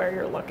directionally where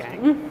you're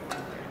looking.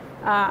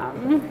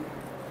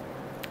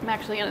 I'm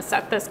actually going to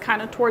set this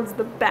kind of towards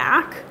the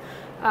back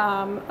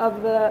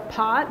of the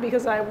pot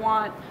because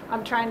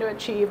I'm trying to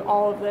achieve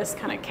all of this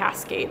kind of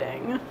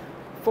cascading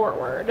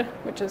forward,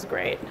 which is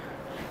great.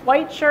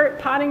 White shirt,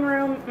 potting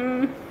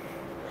room,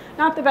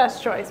 not the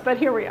best choice, but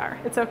here we are.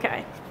 It's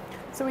okay.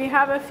 So we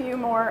have a few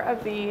more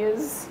of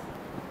these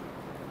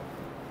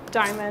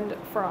diamond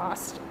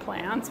frost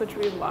plants, which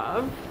we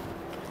love.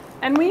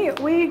 And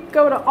we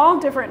go to all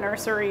different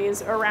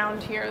nurseries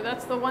around here.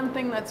 That's the one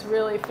thing that's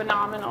really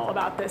phenomenal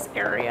about this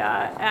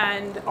area.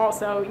 And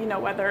also, you know,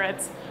 whether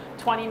it's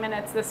 20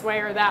 minutes this way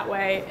or that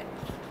way,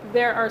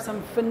 there are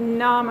some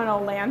phenomenal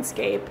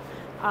landscape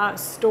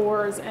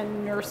stores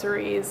and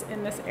nurseries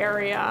in this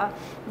area.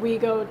 We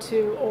go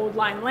to Old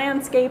Line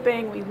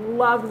Landscaping. We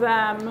love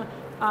them.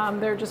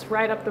 They're just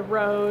right up the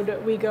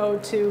road. We go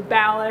to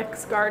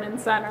Ballick's Garden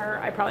Center.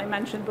 I probably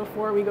mentioned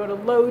before, we go to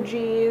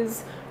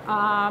Logie's.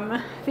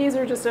 These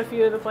are just a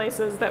few of the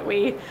places that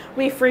we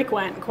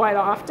frequent quite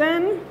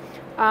often.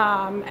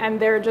 And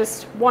they're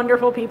just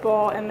wonderful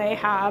people, and they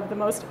have the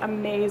most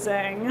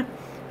amazing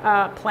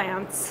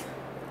plants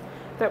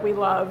that we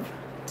love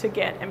to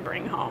get and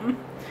bring home.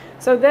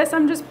 So this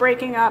I'm just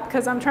breaking up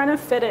because I'm trying to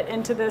fit it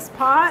into this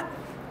pot.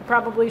 I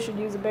probably should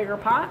use a bigger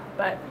pot,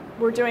 but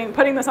we're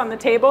putting this on the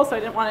table, so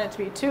I didn't want it to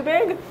be too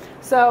big.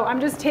 So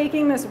I'm just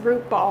taking this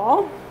root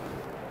ball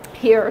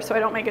here so I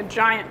don't make a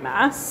giant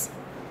mess.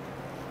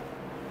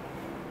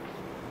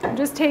 I'm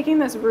just taking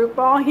this root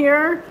ball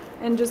here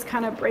and just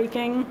kind of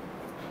breaking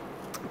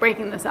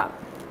this up.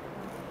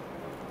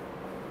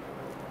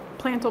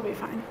 Plant will be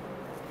fine.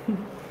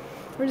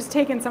 We're just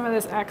taking some of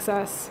this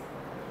excess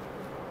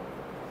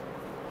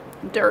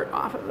dirt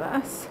off of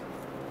this.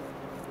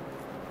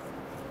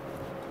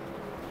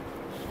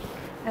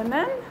 And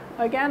then,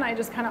 again, I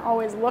just kind of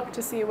always look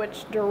to see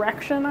which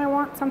direction I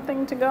want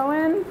something to go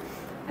in.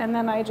 And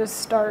then I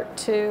just start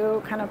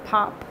to kind of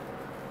pop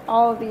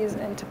all of these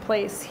into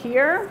place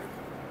here.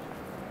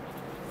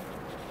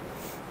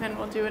 And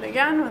we'll do it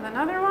again with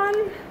another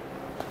one.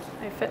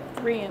 I fit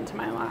 3 into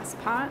my last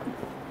pot.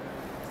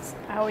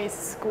 I always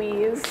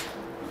squeeze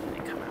and they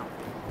come out.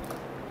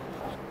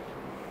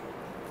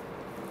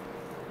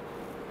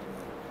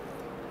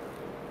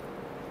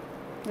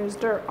 There's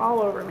dirt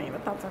all over me,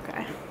 but that's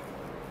okay.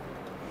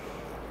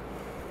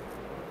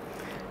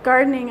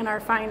 Gardening in our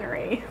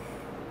finery.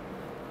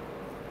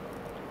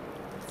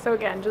 So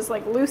again, just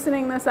like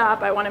loosening this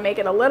up. I want to make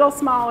it a little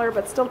smaller,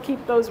 but still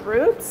keep those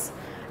roots.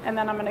 And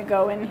then I'm going to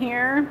go in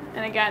here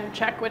and again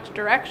check which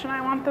direction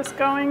I want this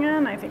going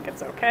in. I think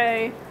it's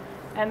okay.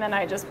 And then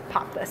I just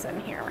pop this in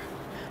here.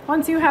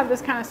 Once you have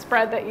this kind of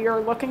spread that you're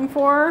looking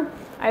for,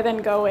 I then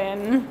go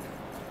in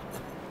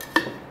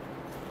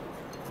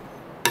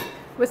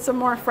with some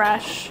more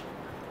fresh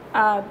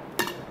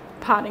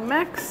potting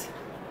mix.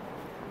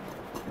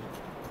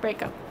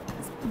 Break up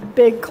this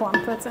big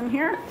clump that's in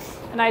here.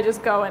 And I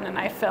just go in and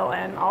I fill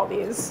in all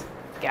these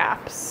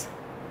gaps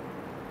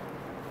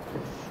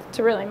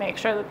to really make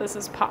sure that this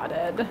is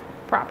potted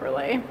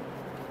properly.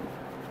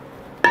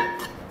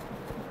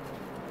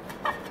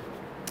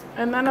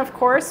 And then of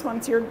course,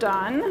 once you're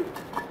done,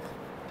 I'm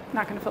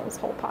not gonna fill this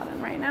whole pot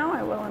in right now,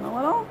 I will in a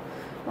little.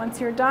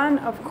 Once you're done,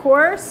 of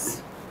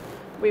course,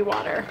 we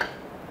water.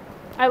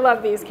 I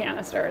love these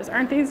canisters,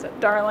 aren't these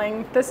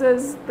darling? This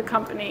is the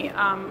company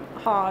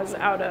Hawes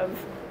out of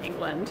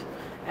England.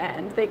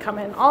 and they come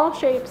in all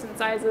shapes and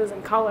sizes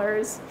and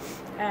colors,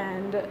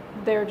 and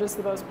they're just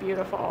the most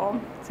beautiful.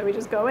 So we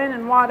just go in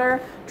and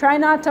water. Try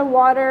not to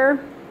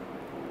water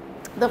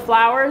the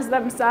flowers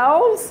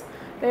themselves.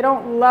 They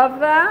don't love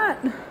that.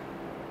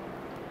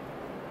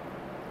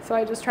 So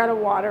I just try to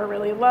water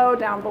really low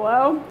down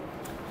below,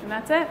 and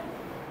that's it.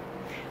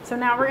 So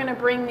now we're gonna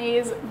bring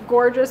these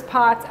gorgeous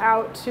pots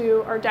out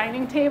to our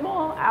dining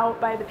table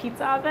out by the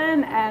pizza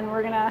oven, and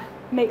we're gonna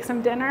make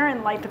some dinner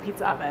and light the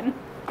pizza oven.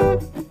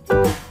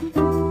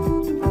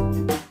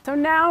 So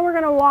now we're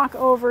gonna walk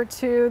over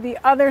to the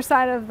other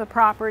side of the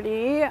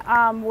property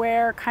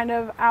where kind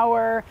of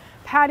our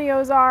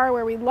patios are,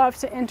 where we love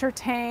to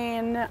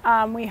entertain.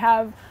 We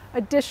have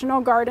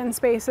additional garden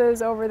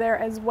spaces over there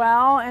as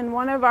well, and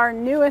one of our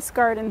newest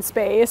garden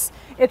space,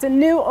 it's a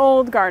new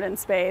old garden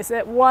space.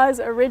 It was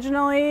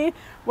originally,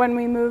 when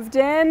we moved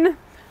in,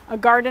 a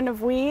garden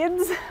of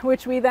weeds,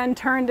 which we then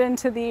turned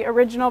into the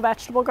original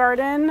vegetable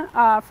garden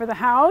for the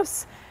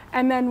house.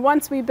 And then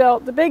once we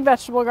built the big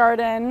vegetable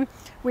garden,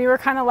 we were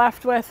kind of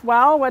left with,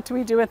 well, what do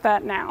we do with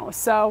that now?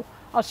 So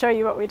I'll show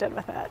you what we did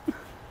with it.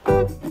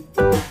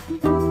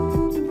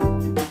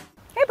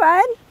 Hey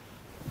bud,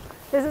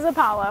 this is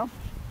Apollo.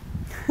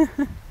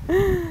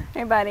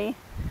 Hey buddy.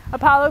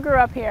 Apollo grew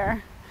up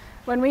here.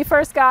 When we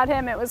first got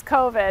him, it was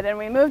COVID, and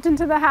we moved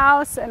into the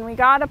house and we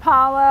got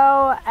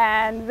Apollo,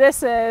 and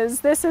this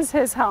is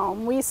his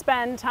home. We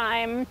spend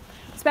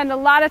a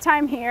lot of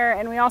time here,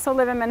 and we also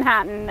live in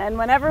Manhattan, and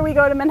whenever we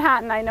go to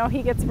Manhattan, I know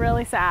he gets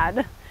really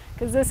sad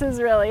because this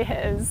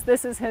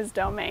is his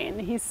domain.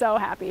 He's so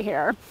happy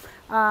here.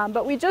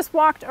 But we just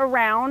walked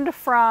around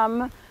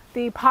from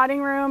the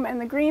potting room and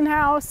the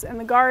greenhouse and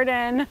the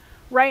garden.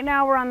 Right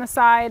now we're on the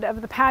side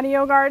of the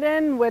patio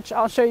garden, which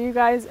I'll show you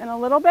guys in a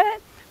little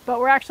bit, but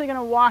we're actually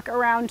gonna walk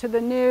around to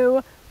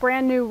the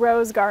brand new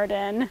rose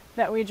garden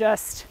that we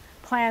just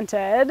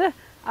planted.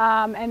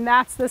 And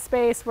that's the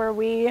space where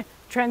we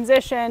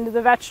transitioned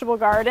the vegetable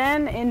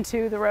garden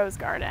into the rose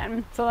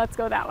garden. So let's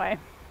go that way.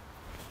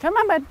 Come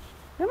on, bud,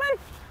 come on.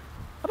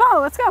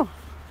 Apollo, let's go,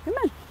 come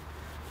on.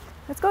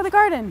 Let's go to the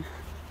garden.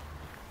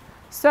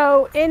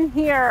 So in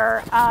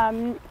here,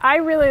 I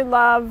really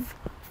love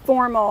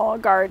formal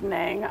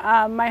gardening.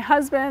 My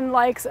husband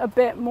likes a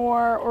bit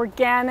more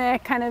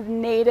organic, kind of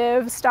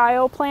native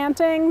style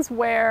plantings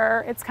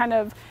where it's kind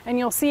of, and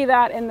you'll see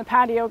that in the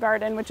patio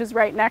garden, which is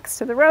right next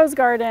to the rose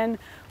garden,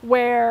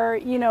 where,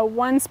 you know,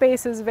 one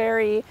space is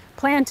very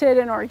planted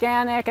and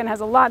organic and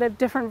has a lot of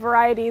different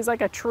varieties,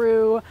 like a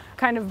true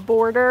kind of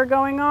border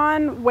going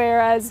on.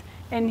 Whereas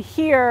in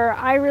here,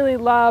 I really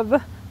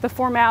love the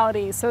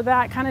formality. So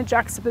that kind of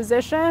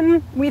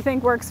juxtaposition we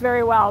think works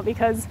very well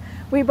because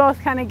we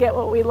both kind of get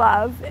what we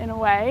love in a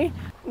way.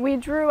 We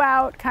drew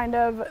out kind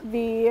of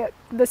the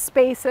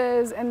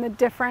spaces and the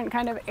different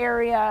kind of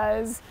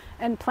areas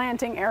and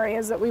planting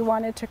areas that we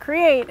wanted to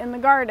create in the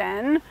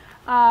garden.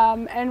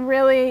 And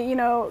really, you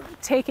know,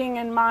 taking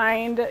in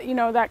mind, you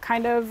know, that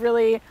kind of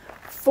really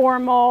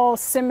formal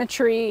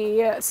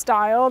symmetry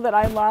style that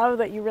I love,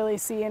 that you really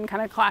see in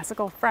kind of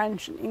classical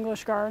French and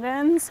English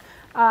gardens.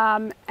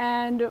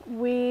 And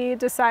we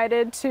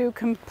decided to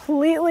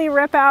completely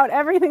rip out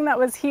everything that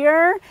was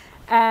here,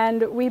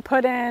 and we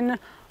put in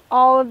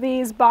all of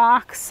these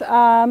box.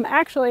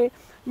 Actually,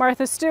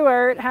 Martha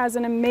Stewart has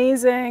an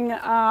amazing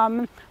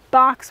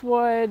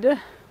boxwood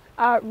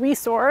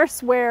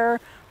resource where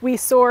we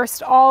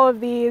sourced all of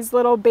these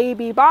little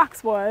baby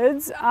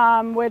boxwoods,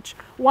 which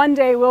one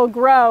day will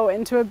grow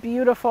into a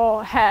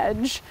beautiful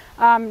hedge.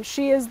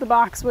 She is the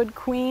boxwood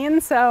queen,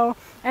 so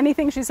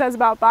anything she says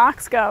about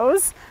box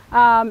goes.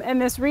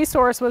 And this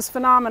resource was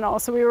phenomenal.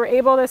 So we were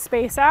able to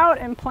space out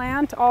and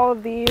plant all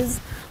of these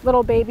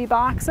little baby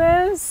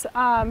boxes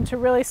to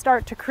really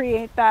start to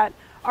create that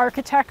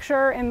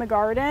architecture in the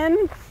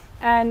garden.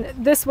 And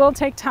this will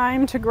take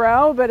time to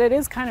grow, but it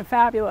is kind of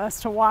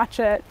fabulous to watch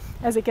it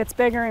as it gets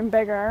bigger and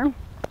bigger.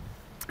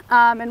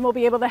 And we'll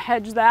be able to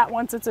hedge that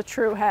once it's a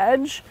true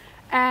hedge.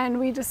 And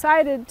we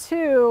decided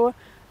to,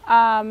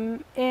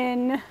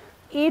 in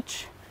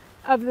each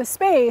of the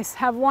space,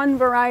 have one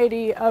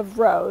variety of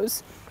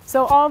rose.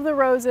 So all of the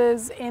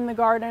roses in the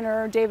garden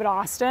are David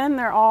Austin.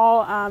 They're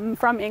all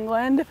from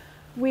England.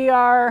 We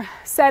are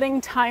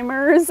setting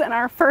timers and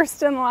are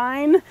first in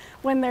line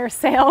when their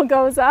sale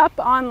goes up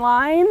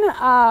online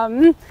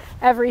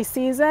every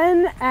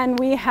season. And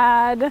we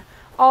had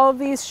all of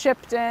these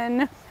shipped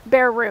in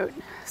bare root.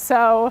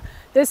 So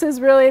this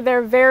is really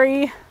their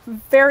very,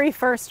 very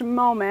first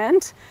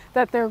moment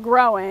that they're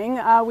growing.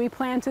 We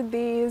planted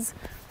these,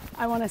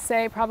 I want to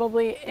say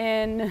probably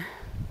in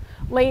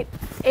late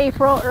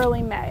April,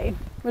 early May,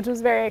 which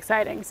was very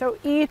exciting. So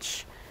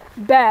each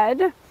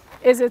bed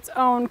is its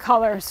own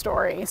color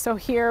story. So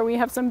here we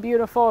have some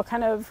beautiful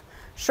kind of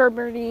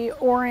sherbety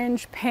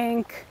orange,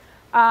 pink,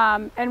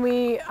 and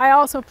I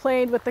also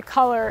played with the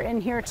color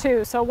in here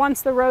too. So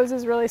once the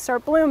roses really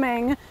start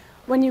blooming,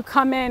 when you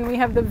come in, we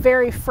have the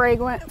very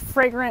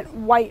fragrant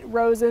white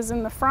roses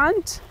in the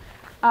front.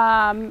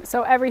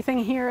 So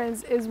everything here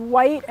is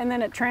white, and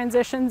then it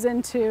transitions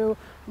into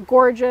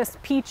gorgeous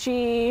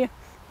peachy,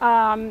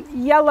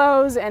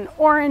 yellows and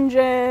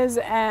oranges,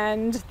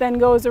 and then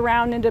goes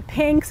around into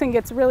pinks and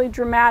gets really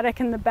dramatic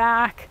in the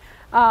back,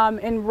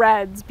 in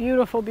reds,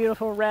 beautiful,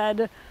 beautiful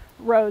red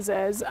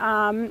roses.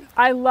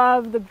 I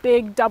love the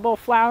big double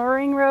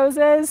flowering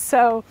roses,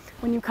 so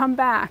when you come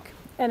back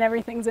and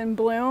everything's in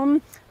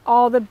bloom,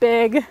 all the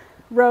big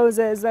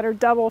roses that are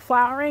double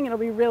flowering, it'll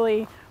be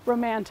really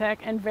romantic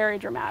and very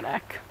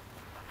dramatic.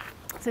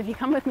 So if you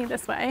come with me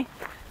this way.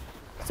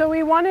 So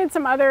we wanted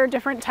some other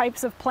different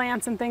types of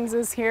plants and things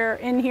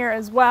in here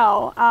as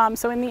well.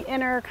 So in the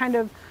inner kind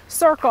of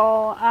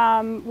circle,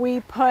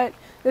 we put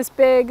this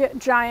big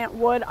giant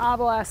wood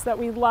obelisk that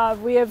we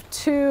love. We have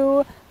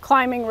 2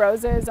 climbing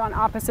roses on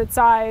opposite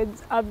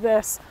sides of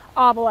this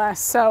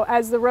obelisk. So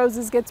as the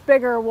roses gets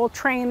bigger, we'll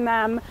train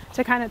them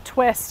to kind of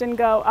twist and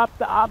go up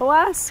the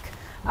obelisk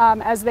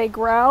as they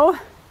grow.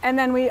 And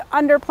then we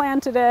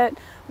underplanted it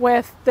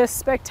with this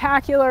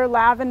spectacular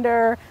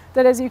lavender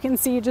that, as you can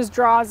see, just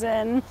draws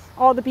in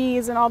all the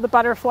bees and all the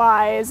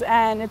butterflies,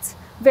 and it's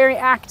very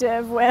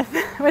active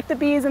with the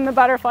bees and the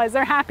butterflies.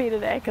 They're happy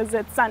today because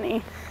it's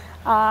sunny.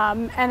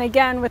 And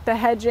again with the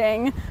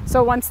hedging,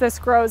 so once this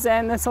grows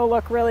in, this will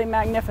look really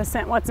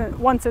magnificent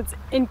once it's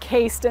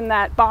encased in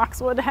that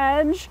boxwood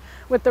hedge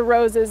with the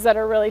roses that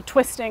are really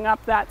twisting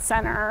up that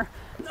center.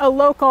 A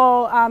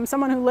local,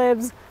 someone who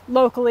lives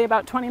locally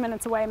about 20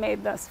 minutes away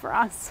made this for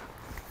us.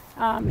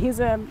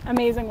 He's an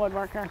amazing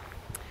woodworker.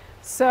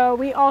 So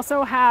we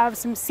also have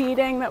some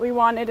seating that we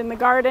wanted in the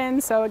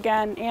garden. So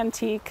again,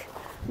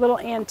 little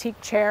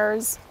antique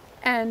chairs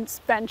and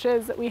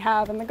benches that we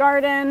have in the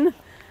garden.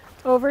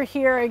 Over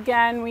here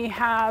again, we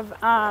have,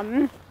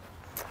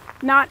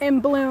 not in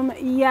bloom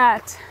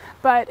yet,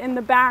 but in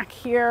the back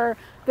here,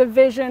 the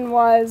vision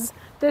was,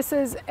 this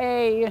is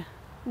a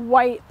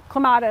white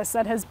clematis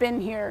that has been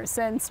here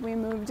since we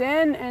moved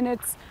in, and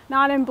it's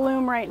not in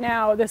bloom right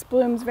now. This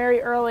blooms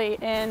very early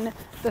in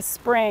the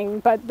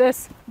spring, but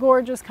this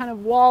gorgeous kind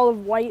of wall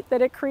of white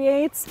that it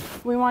creates,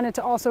 we wanted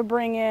to also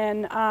bring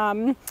in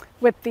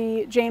with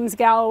the James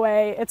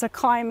Galloway. It's a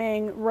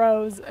climbing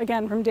rose,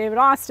 again from David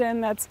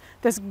Austin, that's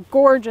this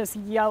gorgeous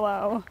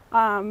yellow.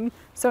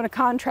 So to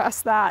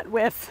contrast that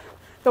with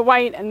the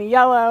white and the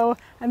yellow,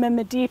 and then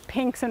the deep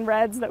pinks and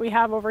reds that we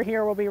have over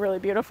here will be really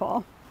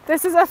beautiful.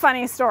 This is a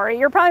funny story.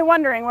 You're probably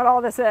wondering what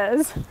all this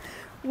is.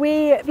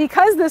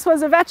 Because this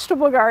was a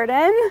vegetable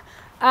garden,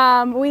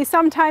 we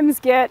sometimes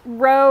get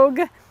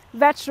rogue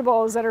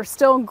vegetables that are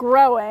still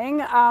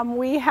growing.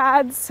 We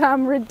had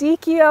some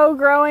radicchio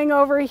growing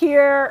over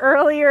here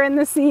earlier in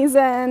the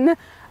season,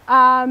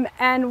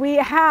 and we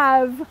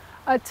have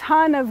a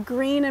ton of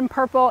green and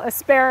purple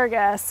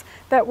asparagus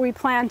that we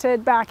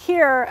planted back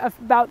here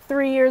about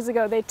 3 years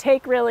ago. They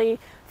take really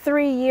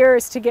 3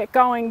 years to get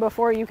going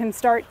before you can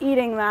start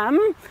eating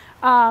them.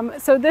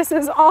 So this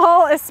is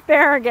all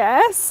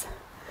asparagus,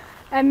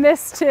 and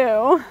this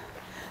too,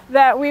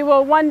 that we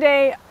will one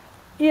day,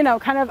 you know,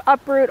 kind of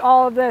uproot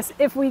all of this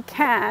if we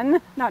can.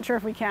 Not sure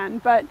if we can,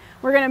 but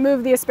we're gonna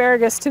move the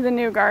asparagus to the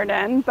new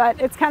garden. But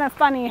it's kind of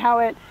funny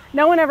how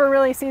no one ever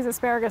really sees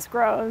asparagus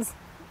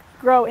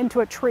grow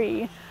into a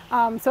tree.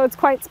 So it's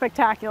quite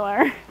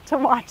spectacular to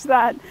watch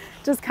that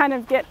just kind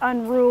of get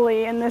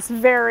unruly in this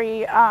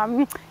very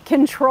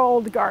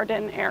controlled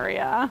garden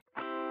area.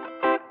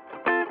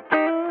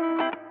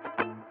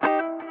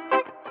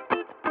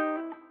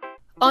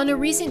 On a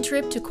recent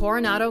trip to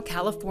Coronado,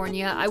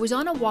 California, I was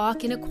on a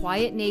walk in a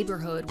quiet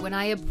neighborhood when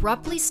I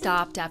abruptly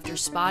stopped after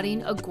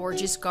spotting a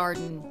gorgeous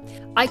garden.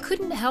 I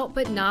couldn't help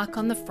but knock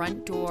on the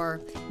front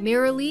door.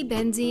 Marilee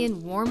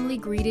Benzian warmly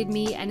greeted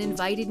me and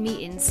invited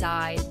me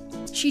inside.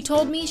 She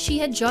told me she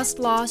had just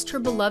lost her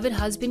beloved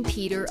husband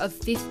Peter of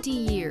 50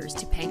 years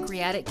to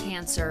pancreatic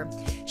cancer.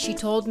 She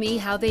told me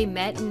how they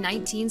met in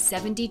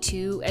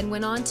 1972 and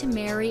went on to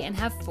marry and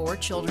have 4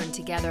 children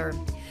together.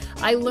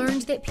 I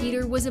learned that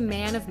Peter was a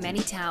man of many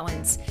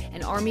talents,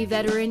 an Army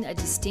veteran, a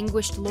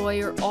distinguished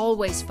lawyer,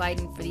 always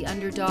fighting for the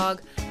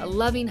underdog, a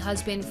loving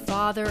husband,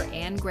 father,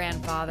 and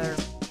grandfather.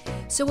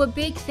 So a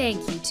big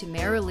thank you to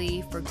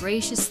Marilee for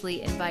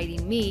graciously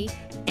inviting me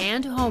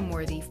and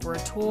Homeworthy for a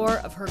tour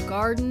of her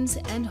gardens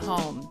and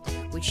home,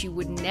 which you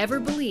would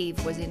never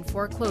believe was in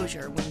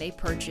foreclosure when they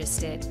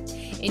purchased it.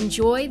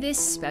 Enjoy this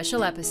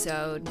special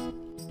episode.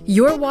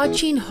 You're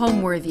watching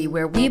Homeworthy,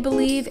 where we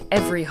believe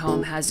every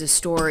home has a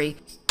story.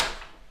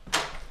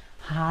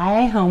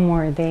 Hi,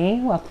 Homeworthy.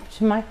 Welcome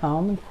to my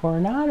home in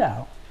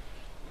Coronado.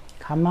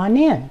 Come on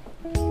in.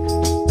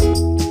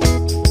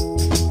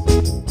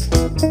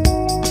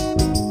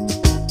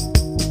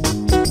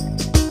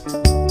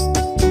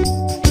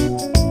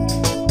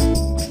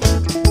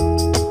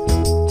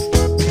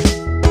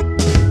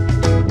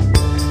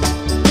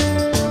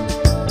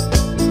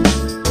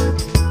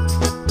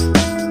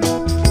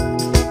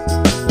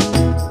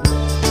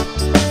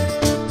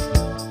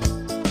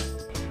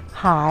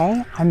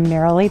 Hi, I'm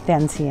Marilee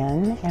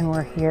Benzian, and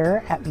we're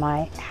here at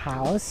my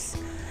house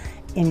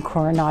in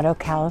Coronado,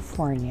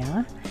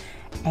 California.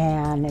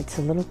 And it's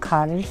a little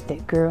cottage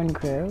that grew and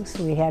grew,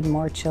 so we had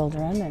more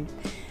children, and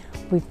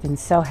we've been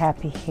so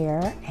happy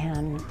here.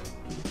 And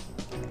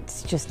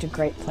it's just a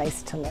great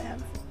place to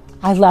live.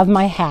 I love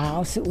my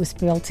house. It was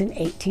built in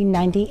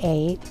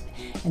 1898,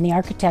 and the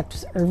architect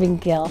was Irving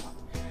Gill,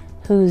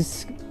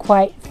 who's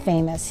quite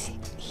famous.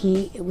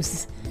 He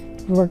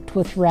worked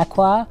with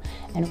Requa,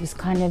 and it was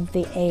kind of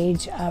the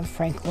age of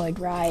Frank Lloyd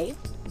Wright,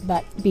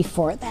 but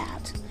before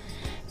that.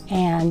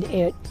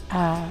 And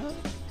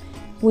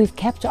we've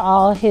kept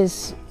all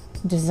his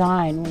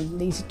design with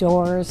these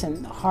doors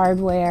and the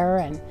hardware,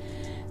 and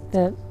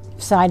the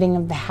siding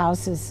of the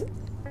house is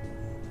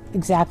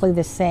exactly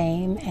the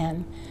same,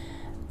 and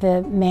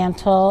the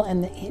mantle,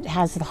 and it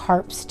has the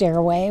harp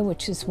stairway,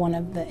 which is one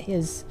of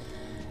his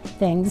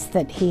things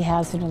that he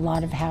has in a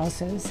lot of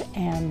houses.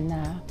 And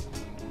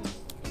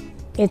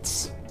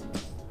it's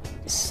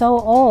so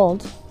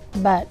old,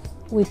 but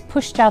we've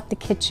pushed out the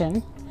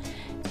kitchen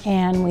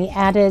and we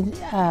added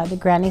the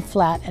granny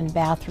flat and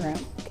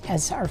bathroom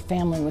as our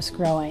family was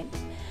growing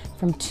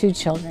from 2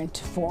 children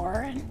to 4.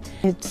 And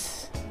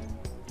it's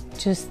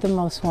just the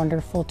most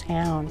wonderful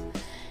town.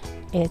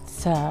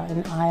 It's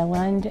an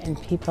island, and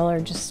people are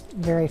just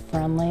very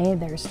friendly.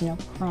 There's no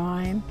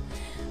crime.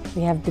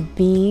 We have the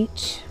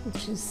beach,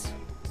 which is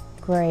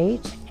great,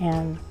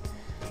 and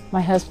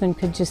my husband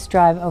could just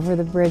drive over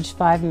the bridge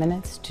 5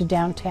 minutes to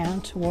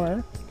downtown to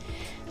work.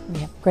 We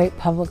have great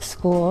public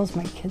schools.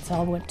 My kids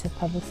all went to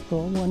public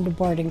school, one to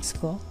boarding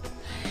school,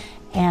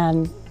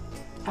 and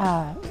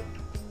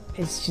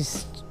it's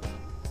just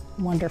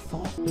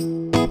wonderful.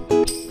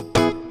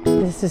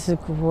 This is a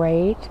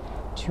great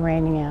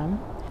geranium.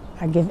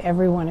 I give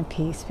everyone a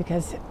piece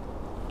because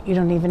you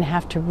don't even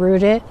have to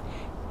root it.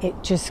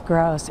 It just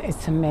grows.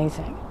 It's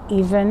amazing.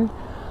 Even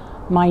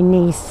my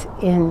niece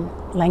in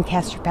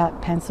Lancaster,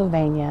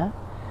 Pennsylvania,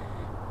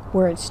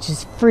 where it's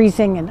just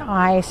freezing and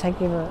ice, I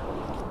give her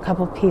a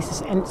couple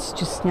pieces, and it's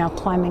just now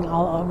climbing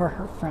all over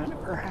her front of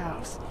her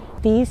house.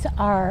 These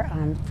are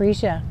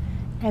freesia,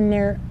 and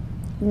they're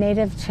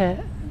native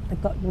to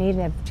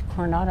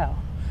Coronado.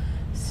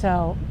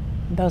 So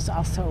those are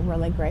also a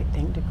really great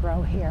thing to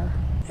grow here.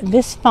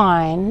 This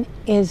vine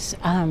is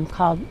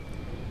called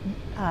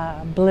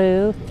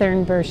blue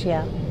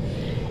Thurnbergia,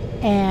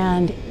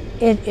 and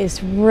it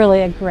is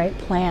really a great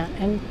plant,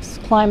 and it's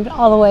climbed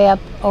all the way up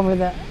over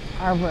the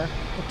arbor,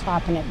 the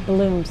top, and it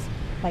blooms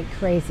like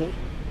crazy.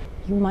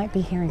 You might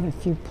be hearing a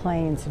few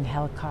planes and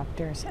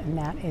helicopters, and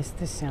that is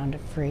the sound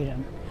of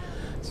freedom.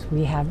 So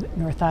we have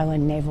North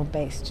Island Naval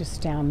Base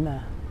just down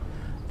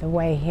the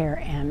way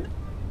here, and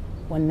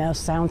when those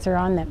sounds are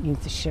on, that means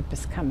the ship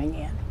is coming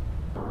in.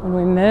 When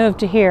we moved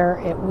to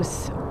here, it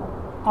was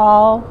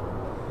all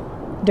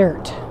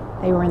dirt.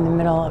 They were in the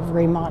middle of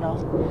remodel,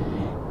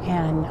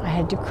 and I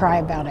had to cry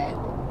about it.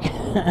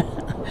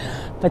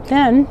 But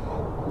then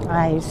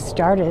I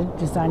started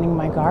designing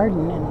my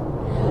garden,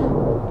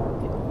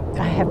 and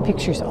I have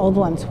pictures, old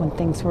ones, when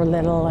things were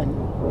little and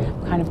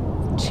kind of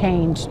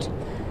changed.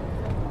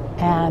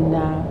 And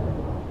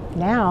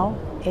now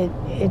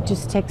it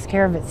just takes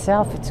care of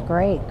itself. It's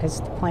great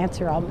because the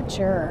plants are all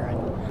mature.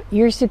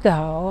 Years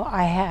ago,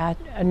 I had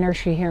a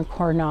nursery here in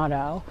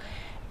Coronado,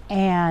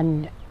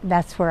 and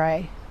that's where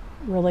I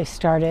really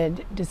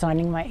started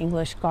designing my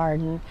English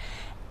garden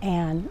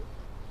and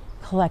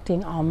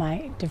collecting all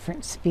my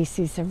different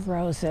species of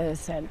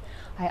roses, and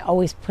I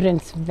always put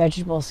in some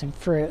vegetables and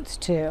fruits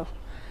too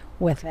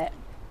with it.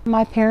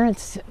 My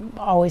parents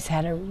always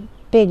had a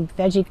big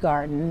veggie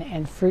garden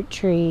and fruit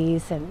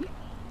trees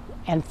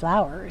and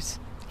flowers.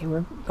 They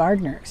were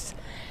gardeners,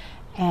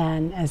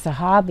 and as a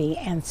hobby,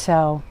 and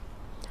so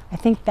I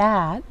think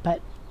that,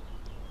 but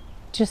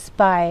just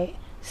by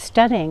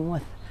studying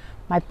with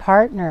my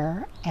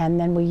partner, and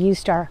then we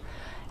used our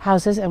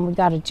houses, and we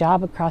got a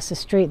job across the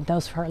street, and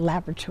those were our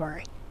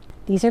laboratory.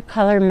 These are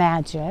Color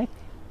Magic.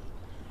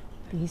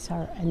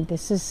 And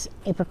this is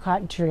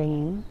Apricot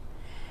Dream,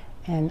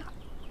 and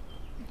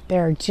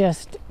they're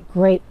just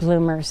great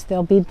bloomers.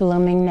 They'll be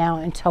blooming now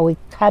until we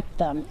cut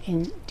them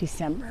in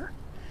December.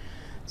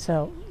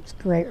 So it's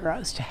a great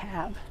rose to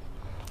have.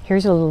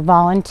 Here's a little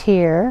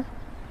Volunteer,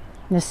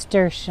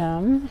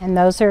 nasturtium, and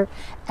those are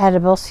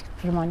edible, so you can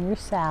put them on your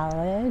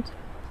salad.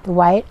 The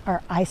white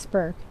are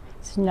Iceberg.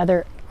 It's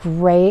another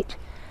great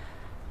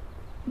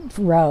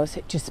rose.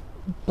 It just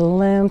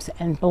blooms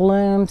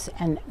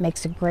and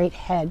makes a great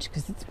hedge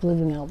because it's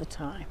blooming all the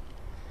time.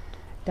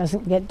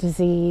 Doesn't get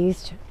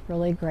diseased.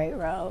 Really great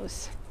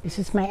rose. This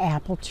is my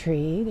apple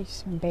tree. There's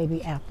some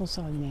baby apples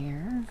on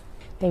there.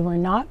 They were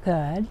not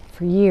good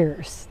for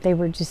years. They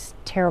were just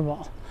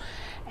terrible.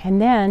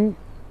 And then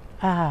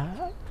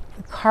the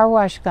car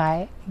wash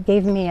guy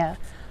gave me a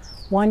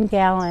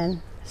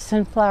 1-gallon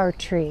sunflower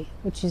tree,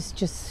 which is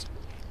just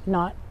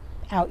not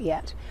out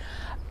yet.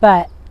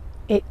 But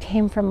it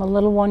came from a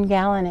little 1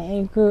 gallon,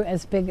 and it grew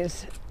as big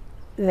as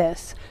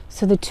this.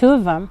 So the two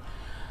of them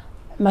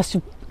must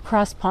have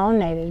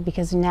cross-pollinated,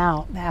 because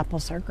now the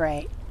apples are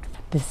great.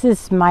 This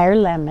is Meyer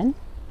lemon,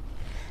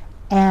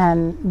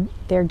 and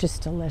they're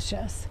just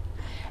delicious.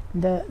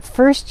 The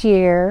first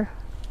year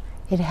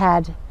it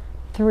had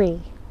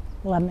 3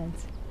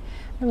 lemons.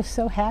 I was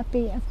so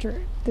happy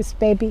after this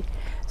baby.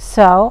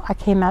 So I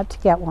came out to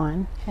get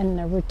one, and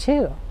there were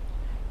 2.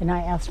 And I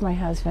asked my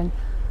husband,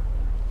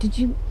 did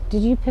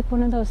you pick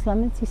one of those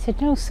lemons? He said,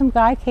 no, some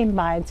guy came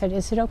by and said,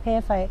 is it okay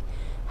if I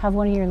have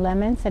one of your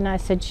lemons? And I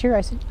said, sure.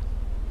 I said,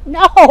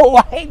 no,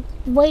 I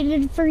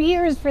waited for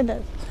years for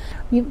this.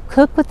 You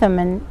cook with them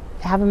and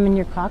have them in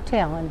your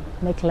cocktail and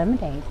make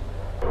lemonade.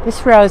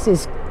 This rose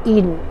is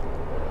Eden,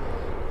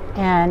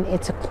 and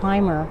it's a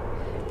climber,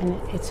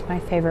 and it's my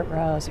favorite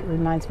rose. It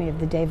reminds me of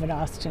the David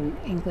Austin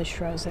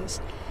English roses,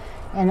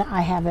 and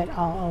I have it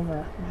all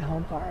over my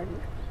whole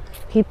garden.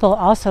 People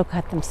also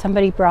cut them.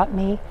 Somebody brought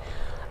me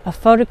a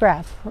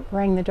photograph,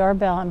 rang the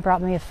doorbell and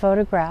brought me a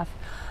photograph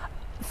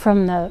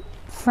from the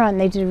front.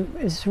 They did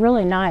this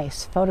really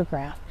nice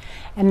photograph,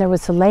 and there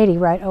was a lady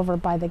right over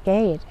by the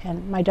gate,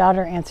 and my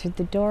daughter answered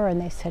the door, and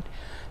they said,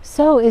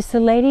 so is the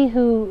lady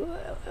who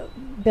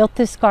built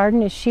this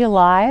garden, is she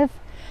alive?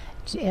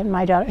 And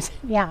my daughter said,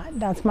 yeah,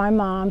 that's my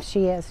mom,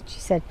 she is. And she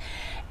said,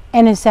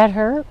 and is that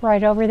her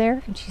right over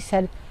there? And she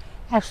said,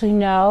 actually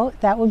no,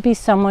 that would be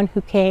someone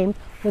who came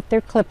with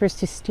their clippers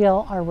to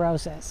steal our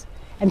roses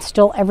and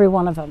stole every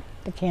one of them,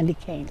 the candy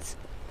canes.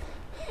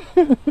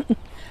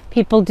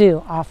 People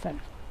do often.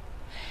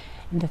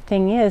 And the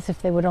thing is,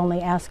 if they would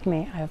only ask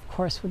me, I of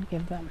course would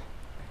give them.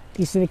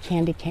 These are the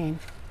candy cane.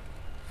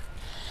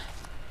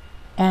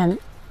 And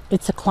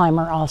it's a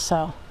climber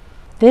also.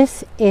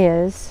 This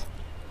is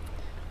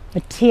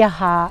a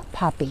Tiaha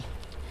poppy.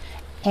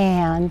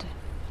 And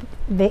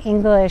the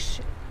English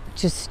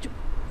just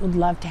would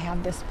love to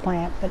have this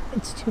plant, but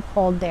it's too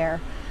cold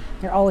there.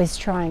 They're always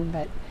trying,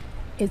 but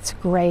it's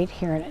great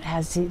here, and it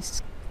has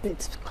these,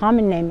 its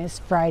common name is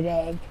fried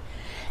egg,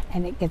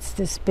 and it gets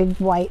this big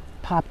white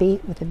poppy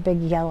with a big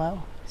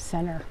yellow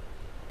center.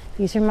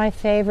 These are my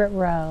favorite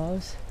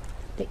rose,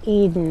 the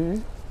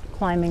Eden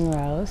climbing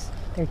rose.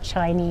 They're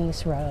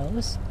Chinese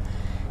rose,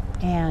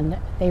 and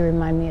they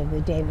remind me of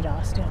the David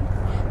Austin.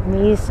 And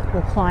these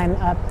will climb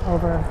up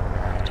over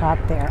the top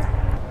there.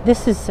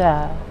 This is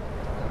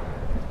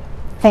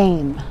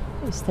Fame,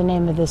 is the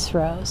name of this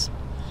rose.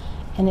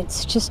 And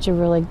it's just a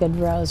really good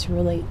rose,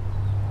 really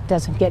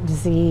doesn't get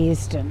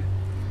diseased and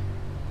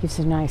gives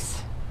a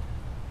nice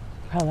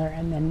color.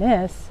 And then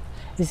this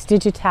is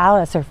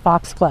digitalis, or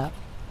foxglove.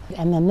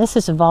 And then this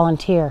is a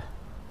volunteer,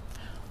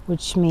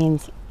 which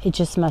means it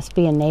just must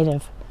be a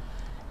native,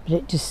 but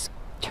it just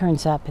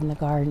turns up in the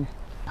garden.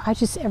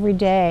 Every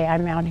day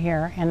I'm out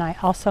here, and I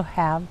also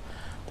have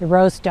the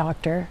rose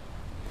doctor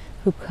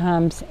who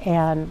comes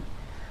and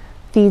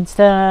feeds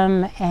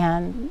them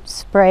and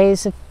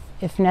sprays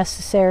if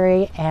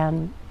necessary,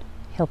 and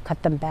he'll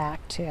cut them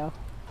back too.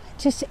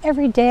 Just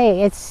every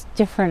day it's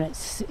different.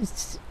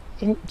 It's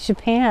in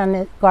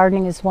Japan,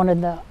 gardening is one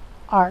of the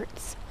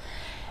arts,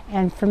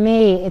 and for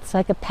me it's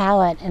like a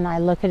palette, and I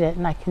look at it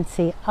and I can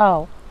see,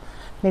 oh,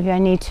 maybe I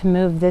need to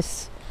move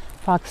this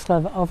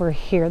foxglove over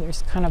here,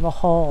 there's kind of a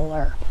hole,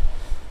 or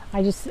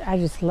I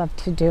just love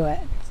to do it.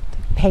 It's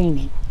like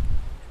painting.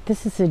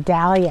 This is a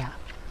dahlia,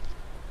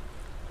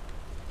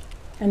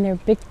 and they're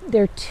big,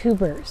 they're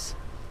tubers.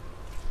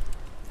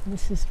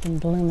 This has been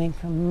blooming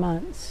for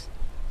months,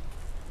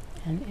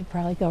 and it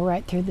probably go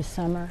right through the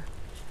summer.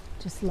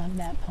 Just love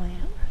that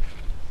plant.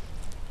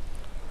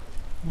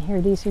 And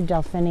here, these are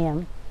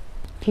delphinium.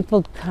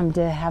 People come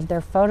to have their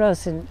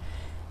photos, and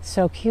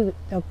so cute.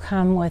 They'll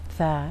come with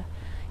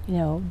you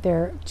know,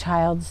 their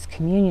child's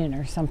communion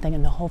or something,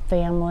 and the whole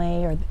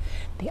family, or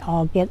they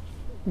all get,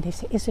 they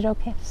say, is it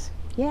okay?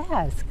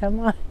 Yes, come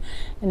on.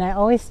 And I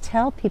always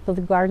tell people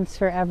the garden's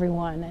for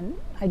everyone, and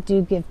I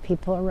do give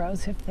people a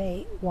rose if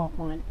they want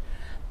one.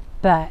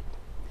 But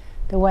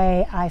the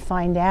way I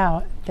find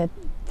out that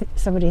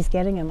somebody's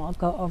getting them, I'll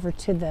go over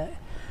to the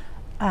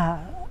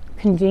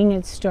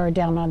convenience store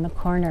down on the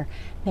corner.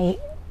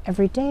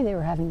 Every day they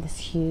were having this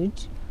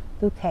huge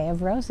bouquet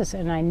of roses,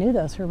 and I knew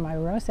those were my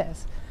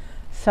roses.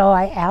 So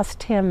I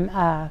asked him,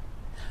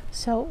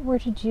 so where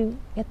did you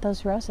get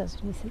those roses?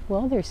 And he said,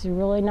 well, there's a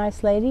really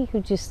nice lady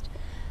who just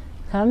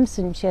comes,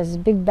 and she has a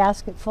big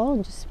basket full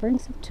and just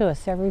brings them to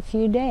us every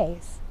few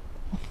days.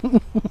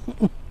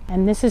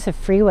 And this is a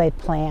freeway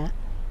plant,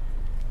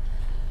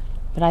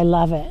 but I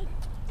love it.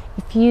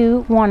 If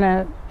you want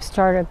to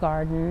start a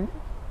garden,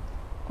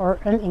 or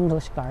an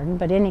English garden,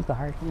 but any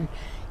garden,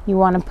 you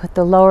want to put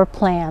the lower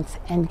plants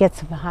and get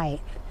some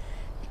height,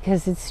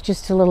 because it's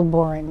just a little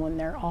boring when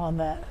they're all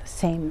the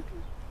same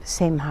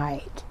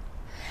height.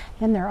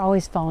 And there are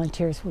always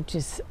volunteers, which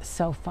is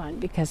so fun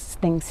because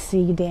things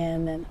seed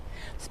in, and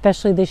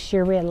especially this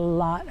year we had a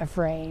lot of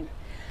rain.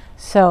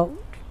 So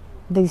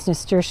these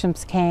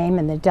nasturtiums came,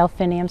 and the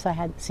delphiniums, I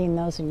hadn't seen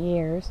those in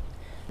years.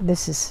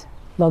 This is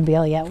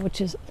lobelia, which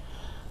is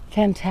a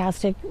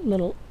fantastic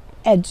little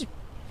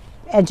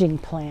edging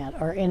plant,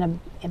 or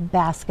in a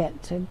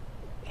basket to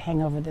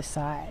hang over the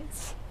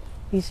sides.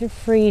 These are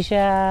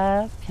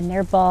freesia, and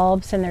they're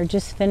bulbs, and they're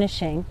just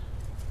finishing.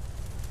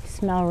 They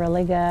smell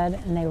really good,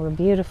 and they were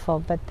beautiful,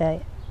 but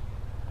they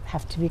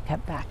have to be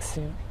cut back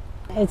soon.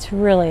 It's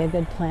really a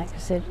good plant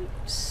because it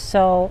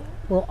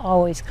will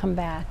always come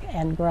back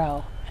and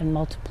grow and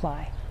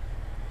multiply.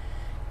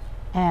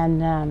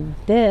 And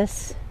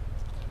this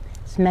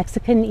It's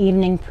Mexican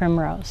evening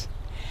primrose.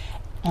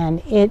 And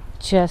it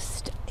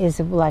just is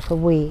like a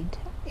weed.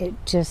 I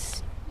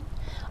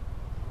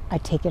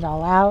take it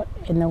all out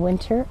in the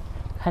winter,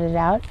 cut it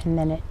out, and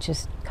then it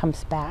just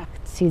comes back,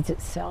 it seeds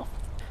itself.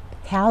 The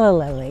calla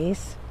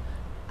lilies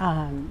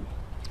are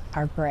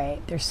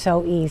great. They're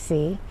so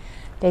easy.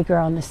 They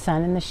grow in the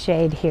sun and the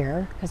shade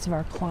here because of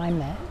our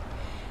climate.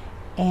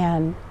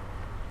 And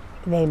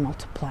they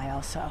multiply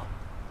also.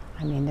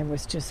 I mean, there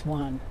was just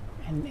one,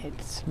 and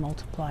it's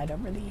multiplied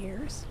over the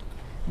years.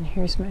 And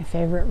here's my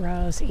favorite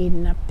rose,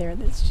 Eden, up there,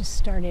 that's just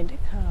starting to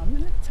come,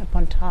 and it's up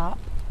on top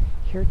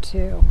here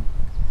too.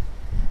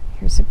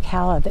 Here's a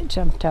calla that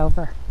jumped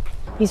over.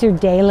 These are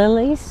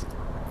daylilies,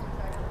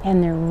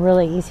 and they're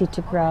really easy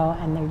to grow,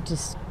 and they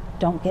just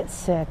don't get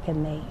sick,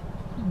 and they're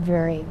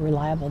very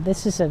reliable.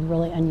 This is a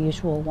really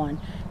unusual one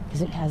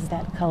because it has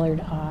that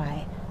colored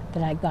eye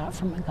that I got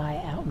from a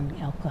guy out in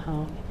El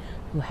Cajon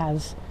who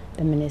has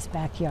them in his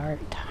backyard,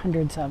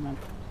 hundreds of them.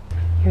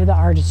 Here are the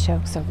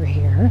artichokes over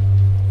here.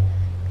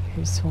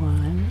 Here's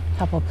one, a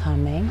couple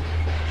coming.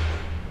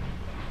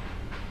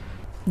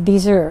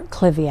 These are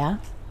clivia,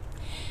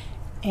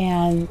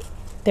 and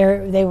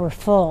they were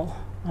full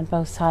on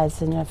both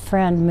sides, and a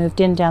friend moved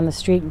in down the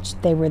street and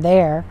they were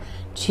there.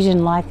 She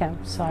didn't like them,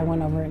 so I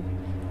went over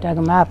and dug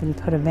them up and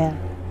put them in.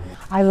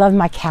 I love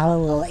my calla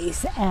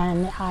lilies,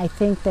 and I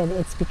think that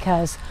it's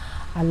because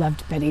I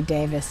loved Betty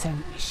Davis,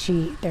 and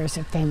there's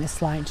a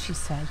famous line she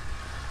said,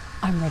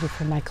 "I'm ready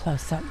for my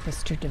close-up,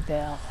 Mr.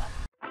 DeVille."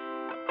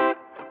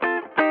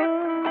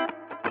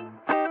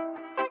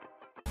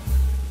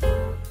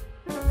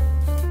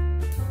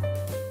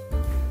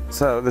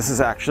 So this is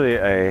actually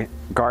a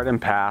garden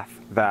path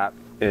that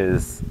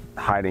is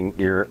hiding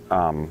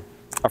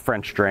a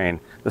French drain.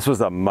 This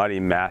was a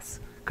muddy mess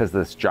because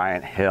this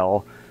giant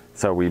hill.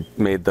 So we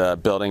made the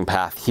building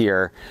path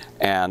here,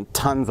 and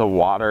tons of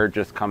water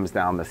just comes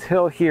down this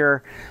hill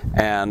here,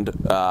 and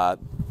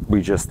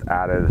we just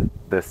added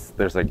this.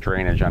 There's like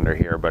drainage under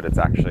here, but it's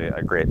actually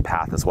a great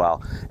path as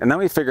well. And then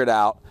we figured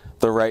out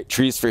the right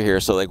trees for here.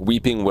 So like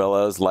weeping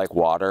willows like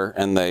water,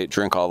 and they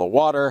drink all the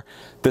water.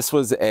 This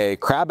was a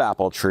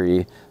crabapple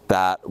tree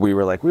that we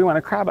were like, we want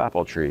a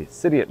crabapple tree,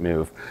 city at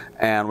move.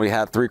 And we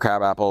had 3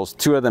 crabapples.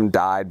 2 of them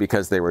died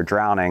because they were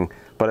drowning.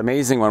 But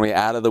amazing, when we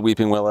added the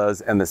weeping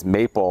willows and this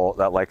maple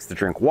that likes to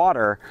drink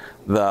water,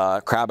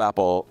 the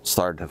crabapple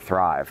started to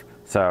thrive.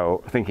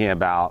 So thinking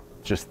about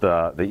just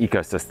the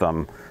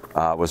ecosystem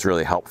was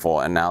really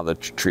helpful, and now the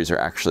trees are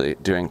actually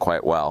doing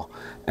quite well.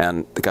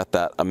 And they got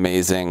that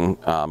amazing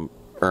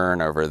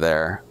urn over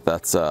there.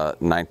 That's a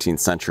 19th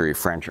century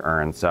French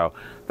urn. So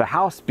the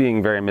house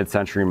being very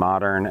mid-century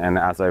modern, and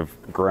as I've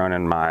grown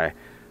in my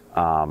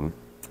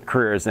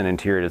career as an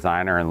interior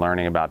designer and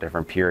learning about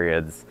different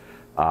periods,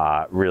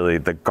 really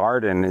the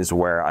garden is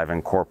where I've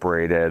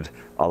incorporated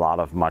a lot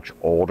of much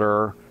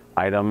older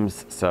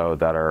items, so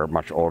that are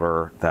much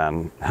older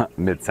than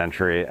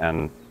mid-century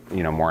and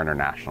more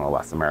international,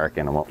 less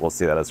American, and we'll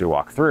see that as we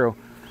walk through.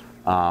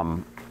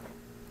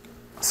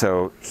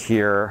 So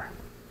here,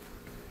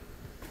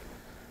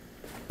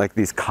 like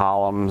these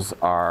columns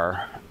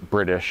are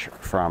British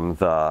from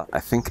the, I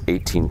think,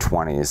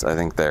 1820s. I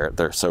think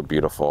they're so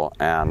beautiful.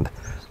 And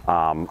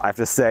I have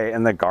to say,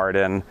 in the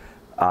garden,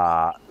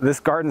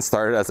 this garden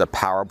started as a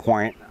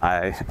PowerPoint.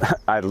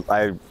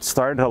 I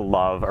started to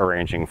love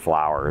arranging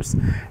flowers,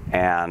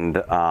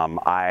 and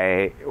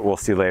we'll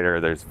see later,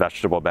 there's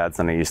vegetable beds,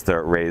 and I used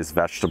to raise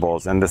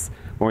vegetables. And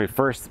when we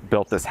first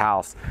built this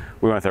house,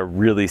 we went with a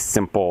really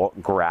simple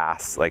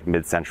grass, like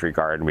mid-century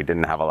garden. We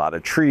didn't have a lot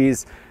of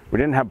trees. We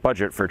didn't have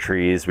budget for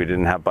trees. We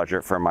didn't have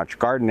budget for much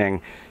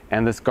gardening.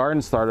 And this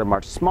garden started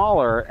much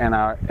smaller, and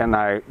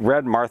I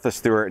read Martha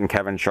Stewart and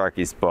Kevin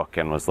Sharkey's book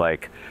and was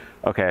like,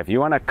 okay, if you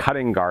want a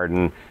cutting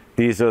garden,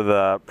 these are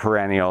the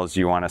perennials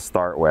you want to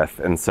start with.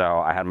 And so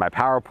I had my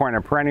PowerPoint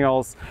of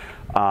perennials.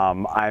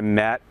 I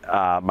met,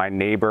 my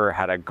neighbor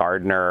had a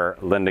gardener,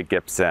 Linda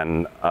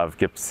Gibson of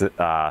Gibson.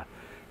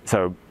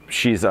 So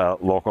she's a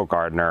local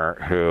gardener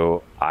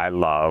who I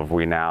love.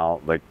 We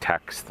now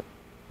text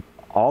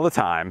all the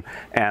time,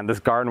 and this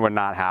garden would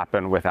not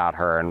happen without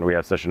her. And we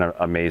have such an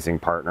amazing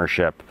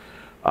partnership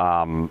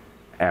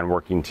and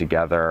working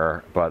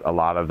together. But a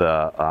lot of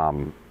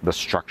the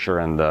structure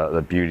and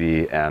the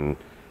beauty and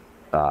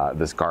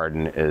this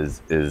garden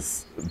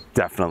is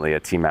definitely a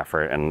team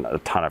effort, and a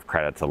ton of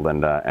credit to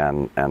Linda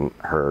and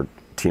her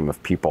team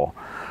of people.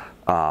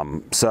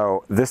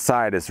 So this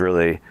side is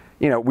really,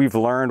 we've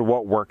learned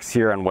what works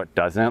here and what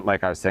doesn't,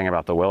 like I was saying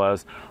about the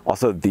willows.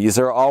 Also, these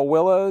are all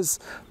willows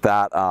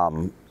that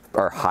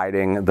are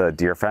hiding the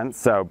deer fence.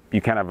 So you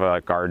can't have a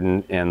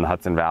garden in the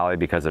Hudson Valley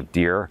because of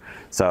deer.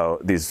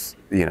 So these,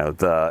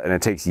 and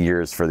it takes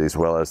years for these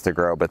willows to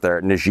grow, but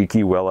they're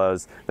Nijiki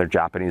willows, they're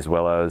Japanese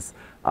willows.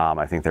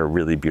 I think they're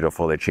really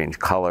beautiful. They change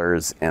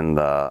colors in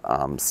the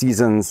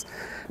seasons.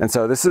 And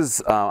so this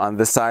is, on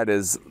this side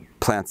is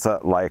plants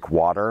that like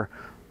water,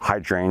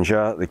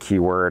 hydrangea, the key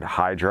word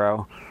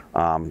hydro.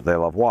 They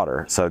love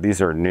water. So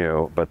these are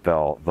new, but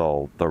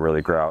they'll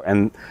really grow.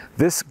 And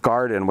this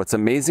garden, what's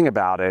amazing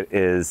about it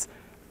is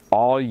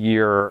all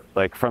year,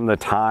 like from the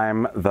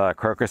time the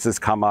crocuses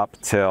come up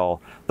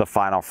till the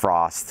final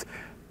frost,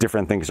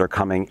 different things are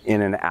coming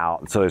in and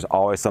out. So there's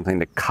always something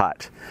to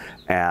cut.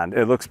 And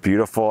it looks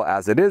beautiful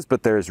as it is,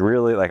 but there's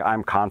really, like,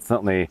 I'm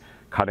constantly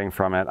cutting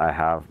from it. I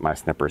have my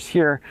snippers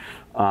here,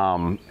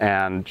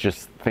 and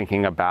just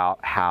thinking about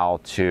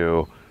how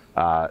to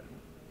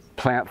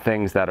plant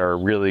things that are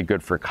really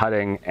good for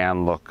cutting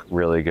and look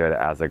really good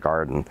as a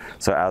garden.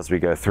 So as we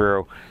go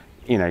through,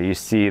 you know, you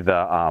see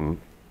the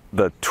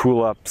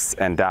tulips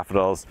and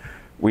daffodils.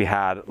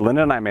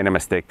 Linda and I made a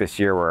mistake this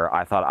year where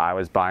I thought I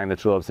was buying the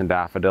tulips and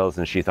daffodils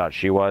and she thought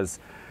she was.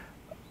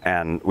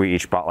 And we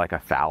each bought like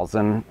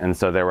 1,000. And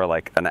so there were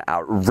like an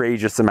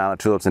outrageous amount of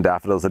tulips and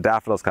daffodils. The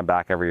daffodils come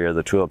back every year.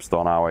 The tulips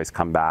don't always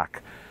come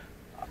back.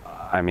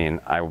 I mean,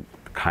 I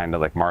kind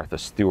of like Martha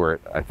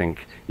Stewart. I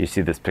think you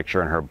see this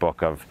picture in her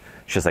book of,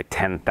 she has like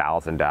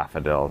 10,000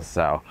 daffodils.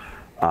 So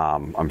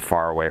I'm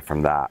far away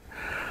from that.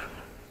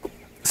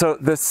 So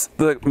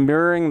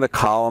mirroring the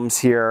columns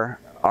here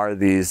are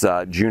these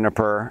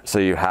juniper. So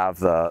you have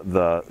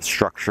the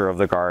structure of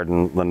the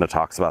garden. Linda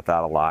talks about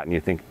that a lot. And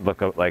you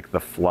look at like the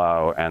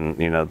flow and,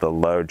 you know, the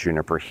low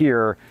juniper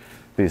here.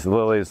 These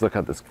lilies, look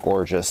at this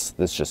gorgeous,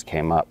 this just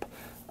came up.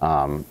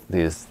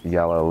 These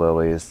yellow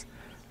lilies.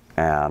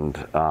 And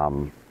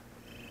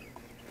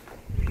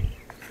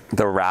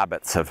the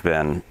rabbits have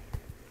been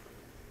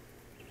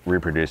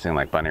reproducing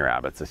like bunny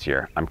rabbits this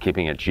year. I'm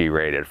keeping it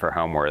G-rated for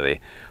Homeworthy.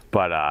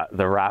 But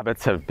the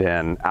rabbits have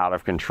been out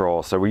of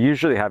control. So we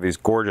usually have these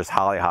gorgeous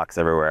hollyhocks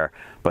everywhere,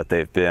 but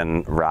they've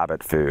been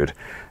rabbit food.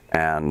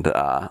 And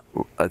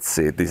let's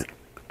see,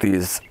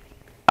 these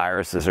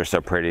irises are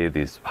so pretty.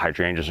 These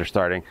hydrangeas are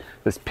starting.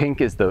 This pink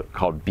is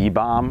called bee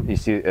balm. You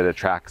see, it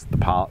attracts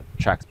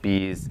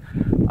bees.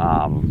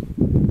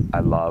 I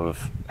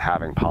love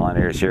having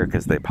pollinators here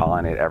because they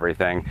pollinate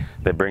everything.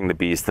 They bring the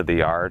bees to the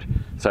yard.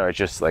 So it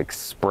just like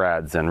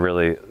spreads, and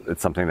really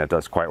it's something that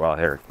does quite well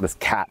here. This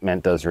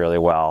catmint does really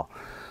well,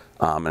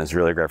 and it's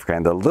really great for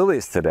cutting. The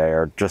lilies today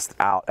are just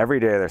out. Every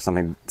day there's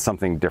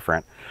something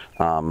different.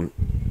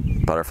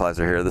 Butterflies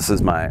are here. This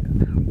is my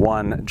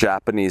one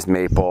Japanese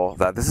maple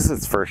this is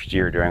its first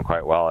year doing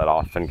quite well. It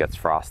often gets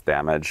frost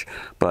damage,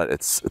 but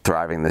it's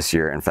thriving this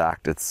year. In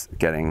fact, it's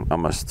getting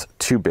almost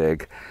too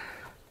big.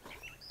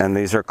 And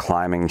these are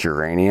climbing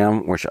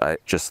geranium, which I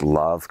just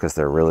love because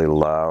they're really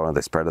low and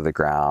they spread to the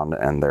ground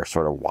and they're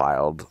sort of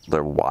wild.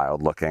 They're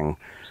wild looking,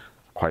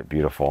 quite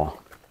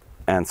beautiful.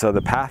 And so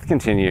the path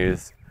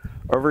continues.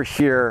 Over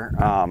here,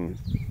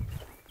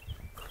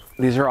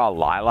 these are all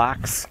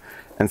lilacs.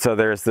 And so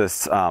there's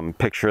this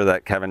picture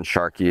that Kevin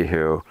Sharkey,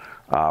 who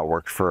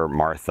worked for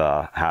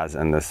Martha, has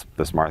in this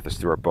Martha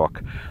Stewart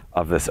book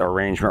of this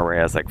arrangement where he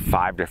has like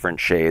 5 different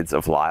shades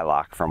of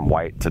lilac from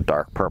white to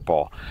dark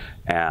purple.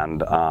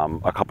 And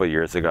a couple of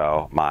years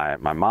ago, my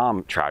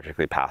mom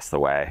tragically passed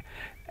away,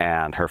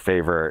 and her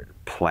favorite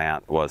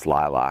plant was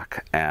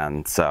lilac.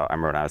 And so I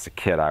remember when I was a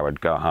kid, I would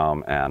go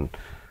home and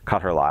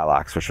cut her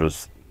lilacs, which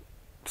was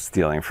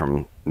stealing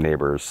from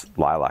neighbors'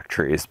 lilac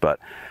trees. But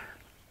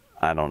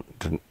I don't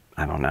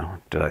know.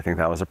 Did I think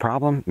that was a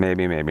problem?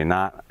 Maybe, maybe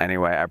not.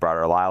 Anyway, I brought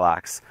her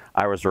lilacs.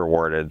 I was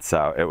rewarded,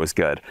 so it was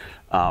good.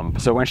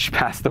 So when she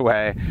passed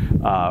away,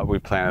 we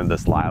planted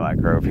this lilac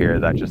grove here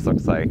that just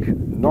looks like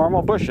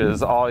normal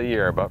bushes all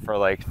year, but for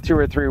like 2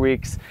 or 3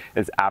 weeks,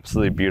 it's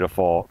absolutely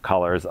beautiful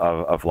colors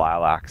of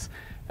lilacs.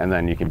 And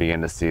then you can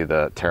begin to see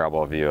the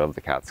terrible view of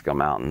the Catskill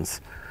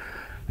Mountains.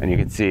 And you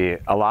can see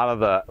a lot of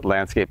the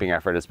landscaping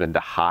effort has been to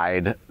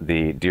hide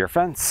the deer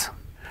fence.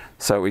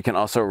 So we can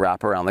also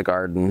wrap around the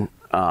garden.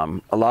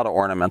 A lot of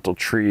ornamental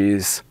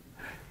trees,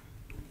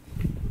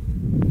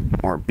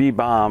 more bee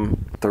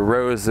balm, the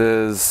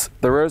roses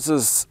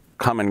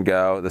come and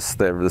go. This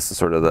is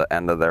sort of the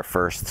end of their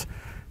first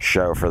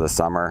show for the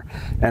summer.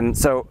 And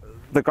so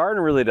the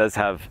garden really does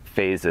have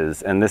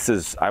phases, and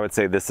I would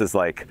say this is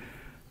like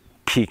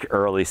peak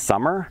early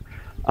summer.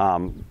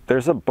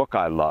 There's a bookbook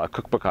I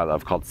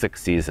love called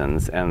 6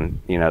 Seasons, and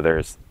you know,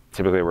 there's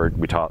typically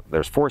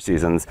there's 4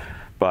 seasons,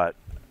 but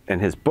in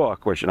his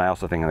book, and I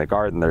also think in the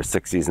garden, there's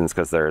 6 seasons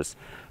because there's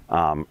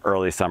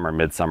early summer,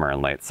 midsummer,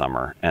 and late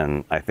summer.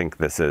 And I think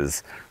this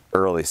is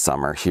early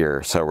summer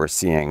here. So we're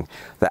seeing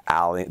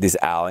these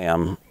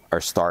allium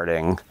are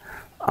starting.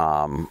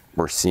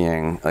 We're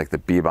seeing like the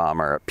bee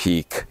balm are at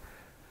peak,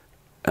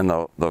 and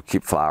they'll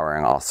keep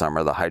flowering all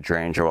summer. The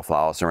hydrangea will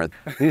flower all summer.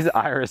 These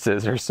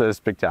irises are so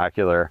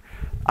spectacular.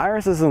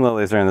 Irises and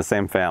lilies are in the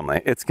same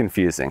family. It's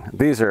confusing.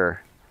 These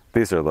are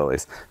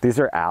lilies. These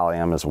are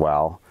allium as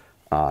well.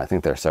 I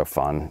think they're so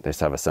fun. They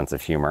just have a sense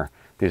of humor.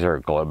 These are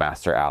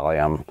Globemaster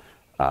allium.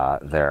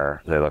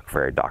 They look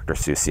very Dr.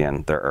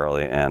 Seussian. They're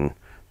early in.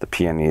 The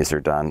peonies are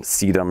done.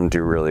 Sedum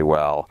do really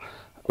well,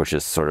 which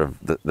is sort of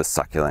the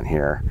succulent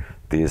here.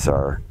 These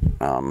are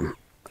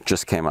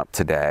just came up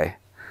today.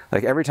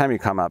 Like every time you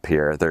come up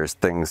here, there's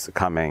things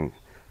coming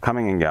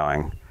and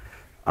going.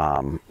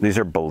 These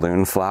are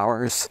balloon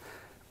flowers,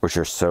 which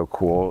are so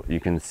cool. You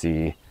can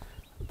see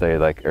they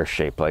are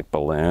shaped like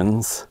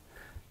balloons.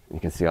 You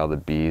can see all the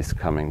bees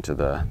coming to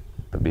the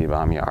bee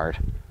balm yard.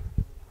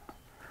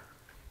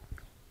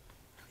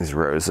 these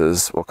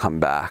roses will come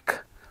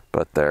back,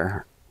 but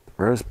they're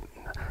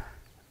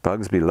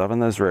bugs be loving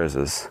those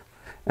roses.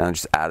 And I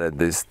just added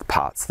these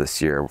pots this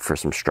year for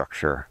some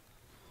structure.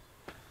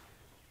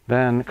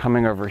 Then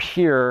coming over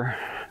here,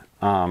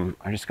 I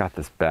just got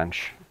this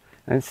bench,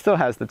 and it still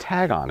has the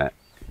tag on it.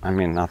 I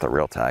mean, not the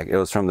real tag. It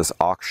was from this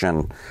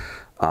auction,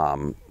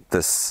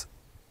 this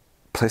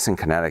place in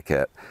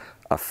Connecticut.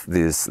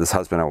 This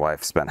husband and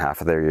wife spent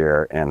half of their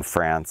year in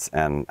France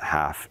and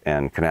half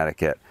in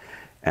Connecticut,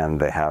 and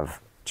they have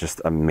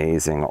just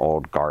amazing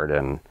old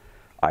garden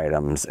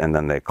items, and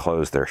then they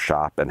closed their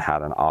shop and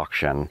had an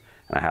auction,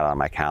 and I had it on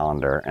my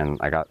calendar, and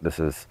this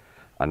is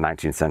a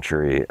 19th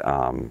century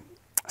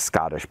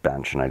Scottish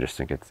bench, and I just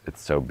think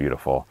it's so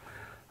beautiful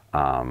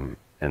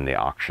in the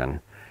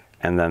auction.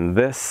 And then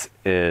this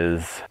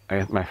is,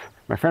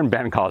 my friend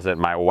Ben calls it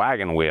my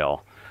wagon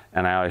wheel,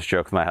 and I always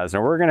joke with my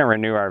husband, we're gonna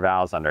renew our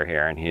vows under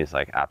here, and he's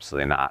like,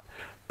 absolutely not.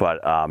 But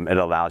it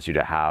allows you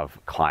to have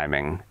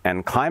climbing,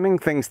 and climbing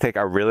things take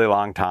a really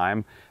long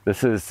time.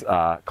 This is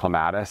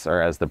clematis,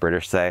 or as the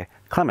British say,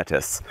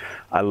 clematis.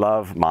 I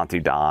love Monty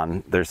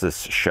Don. There's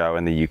this show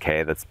in the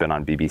UK that's been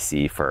on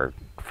BBC for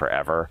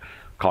forever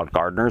called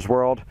Gardener's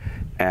World,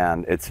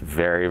 and it's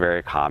very,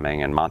 very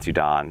calming, and Monty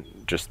Don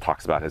just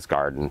talks about his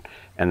garden,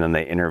 and then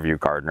they interview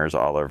gardeners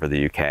all over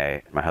the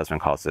UK. My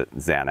husband calls it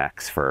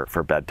Xanax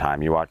for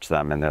bedtime. You watch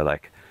them and they're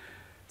like,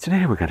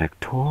 today we're gonna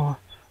tour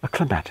a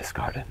clematis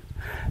garden.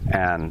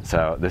 And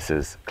so this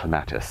is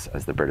clematis,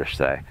 as the British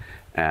say.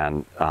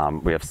 And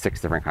we have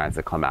 6 different kinds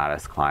of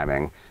clematis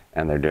climbing,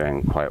 and they're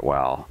doing quite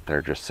well.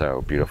 They're just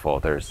so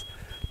beautiful.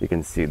 You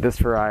can see this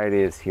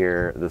variety is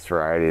here, this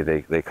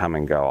variety, they come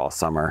and go all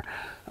summer.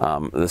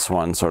 This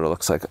one sort of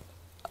looks like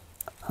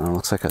a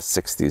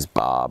 60s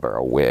bob or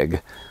a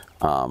wig.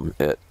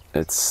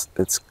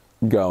 It's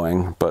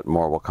going, but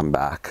more will come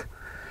back.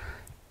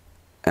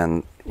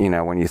 And you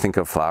know, when you think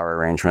of flower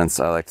arrangements,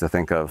 I like to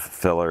think of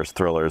fillers,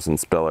 thrillers, and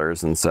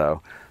spillers, and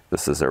so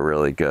this is a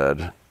really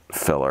good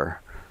filler.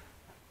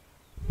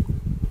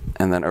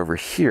 And then over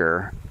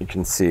here, you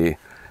can see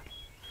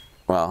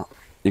the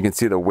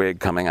wig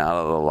coming out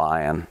of the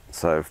lion.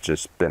 So I've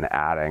just been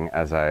adding,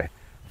 as I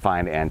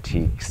find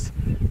antiques,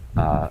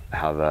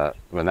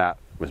 when that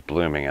was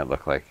blooming, it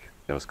looked like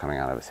it was coming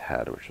out of his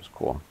head, which was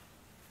cool.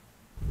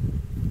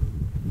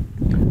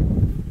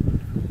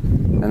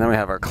 And then we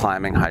have our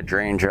climbing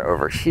hydrangea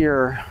over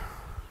here.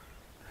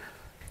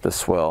 You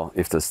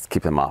have to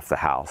keep them off the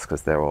house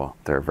because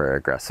they're very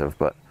aggressive,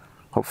 but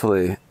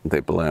hopefully they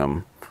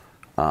bloom.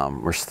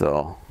 We're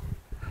still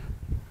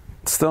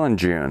in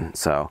June,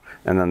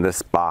 and then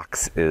this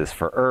box is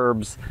for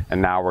herbs,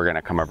 and now we're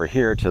gonna come over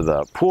here to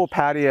the pool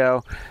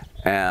patio,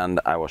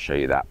 and I will show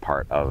you that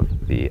part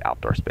of the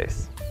outdoor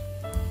space.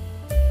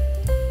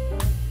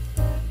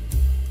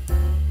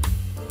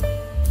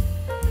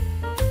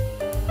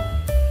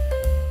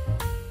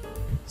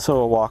 So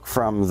we'll walk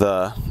from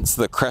the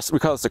crest, we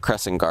call this the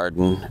crescent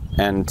garden,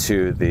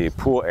 into the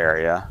pool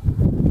area.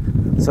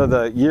 So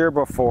the year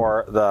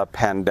before the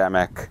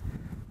pandemic,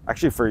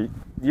 actually for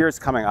years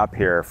coming up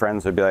here,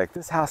 friends would be like,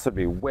 this house would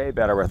be way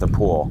better with a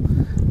pool.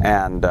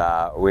 And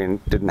we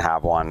didn't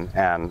have one.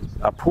 And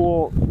a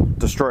pool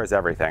destroys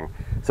everything.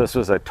 So this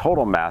was a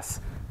total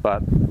mess,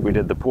 but we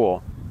did the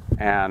pool.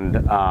 And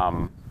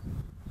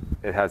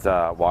it has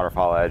a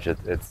waterfall edge.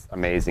 It's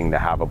amazing to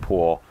have a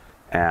pool.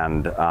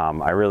 And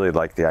I really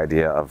like the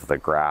idea of the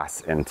grass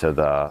into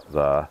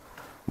the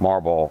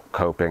marble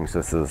coping. So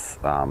this is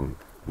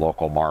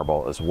local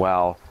marble as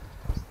well.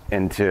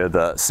 Into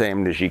the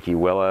same Najiki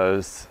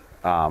willows,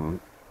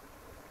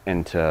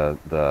 into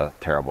the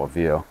terrible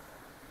view.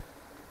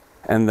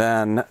 And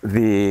then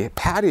the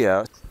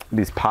patio,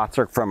 these pots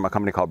are from a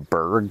company called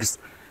Bergs,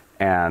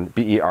 and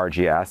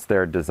B-E-R-G-S.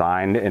 They're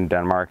designed in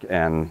Denmark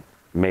and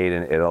made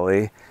in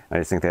Italy. I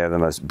just think they have the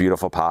most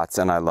beautiful pots,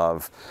 and I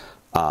love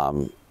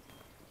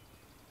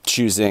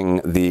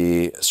choosing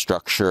the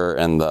structure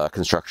and the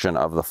construction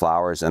of the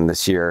flowers. And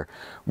this year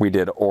we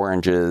did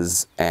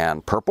oranges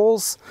and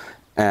purples.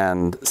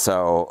 And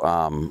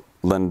so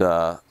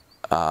Linda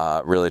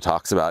really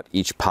talks about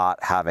each pot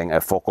having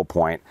a focal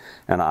point,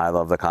 and I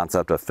love the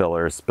concept of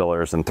fillers,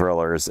 spillers, and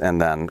thrillers,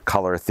 and then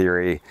color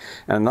theory.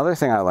 And another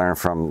thing I learned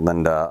from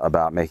Linda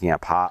about making a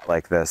pot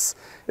like this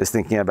is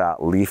thinking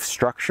about leaf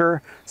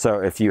structure.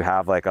 So if you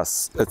have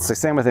it's the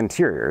same with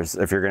interiors.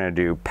 If you're going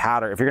to do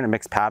if you're going to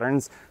mix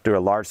patterns, do a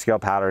large scale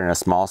pattern and a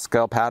small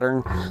scale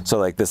pattern. So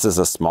like this is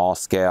a small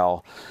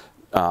scale.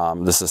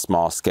 This is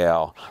small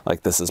scale,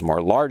 like this is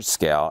more large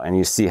scale, and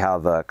you see how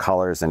the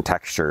colors and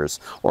textures,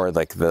 or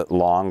like the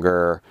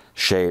longer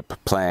shape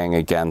playing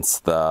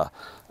against the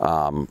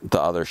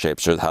other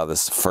shapes, or how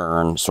this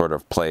fern sort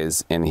of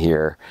plays in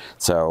here.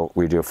 So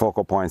we do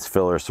focal points,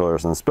 fillers,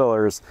 swillers, and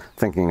spillers,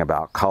 thinking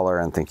about color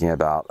and thinking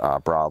about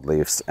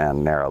broadleafs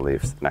and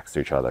narrowleafs next to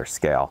each other,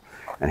 scale.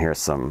 And here's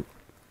some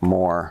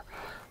more.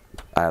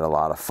 I had a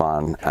lot of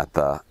fun at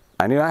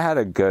I knew I had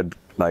a good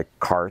like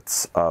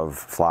carts of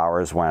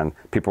flowers when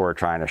people were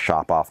trying to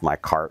shop off my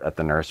cart at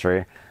the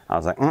nursery. I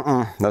was like,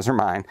 those are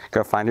mine.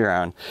 Go find your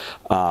own.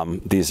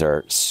 These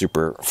are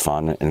super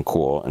fun and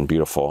cool and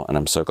beautiful, and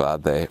I'm so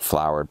glad they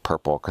flowered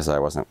purple because I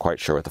wasn't quite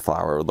sure what the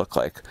flower would look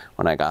like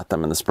when I got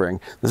them in the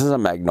spring. This is a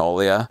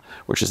magnolia,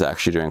 which is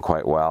actually doing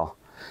quite well.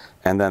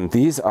 And then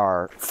these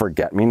are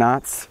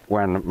forget-me-nots.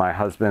 When my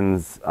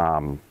husband's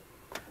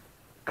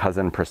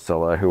cousin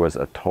Priscilla, who was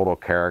a total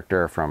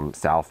character from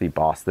Southie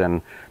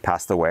Boston,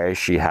 passed away,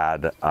 she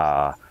had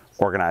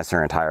organized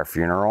her entire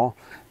funeral.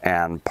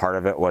 And part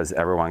of it was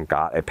everyone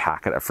got a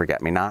packet of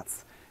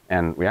forget-me-nots.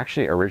 And we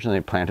actually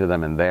originally planted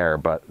them in there,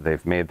 but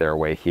they've made their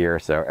way here.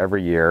 So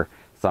every year,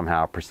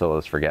 somehow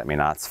Priscilla's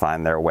forget-me-nots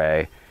find their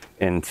way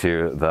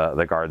into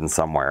the garden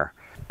somewhere.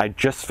 I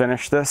just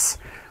finished this.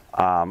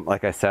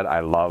 Like I said,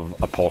 I love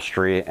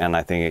upholstery, and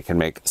I think it can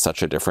make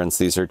such a difference.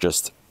 These are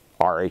just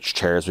RH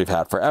chairs we've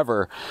had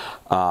forever,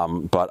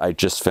 but I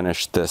just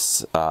finished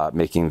this,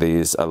 making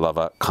these. I love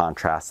a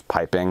contrast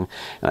piping,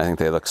 and I think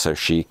they look so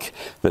chic.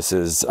 This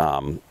is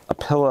a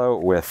pillow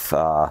with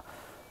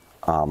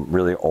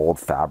really old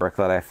fabric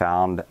that I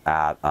found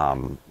at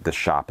this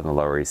shop in the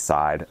Lower East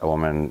Side. A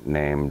woman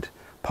named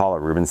Paula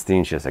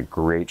Rubenstein. She has a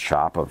great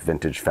shop of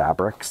vintage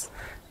fabrics,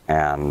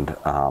 and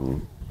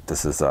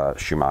this is a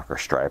Schumacher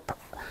stripe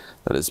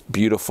that is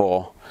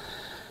beautiful.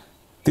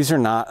 These are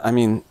not, I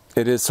mean,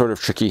 it is sort of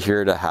tricky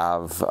here to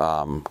have,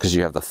 because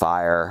you have the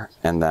fire,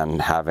 and then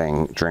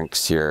having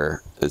drinks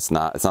here, it's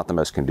not the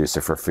most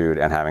conducive for food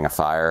and having a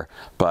fire,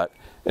 but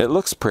it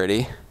looks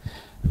pretty.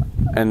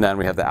 And then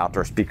we have the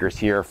outdoor speakers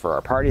here for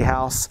our party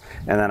house.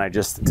 And then I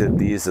just did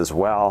these as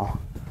well,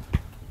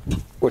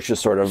 which is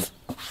sort of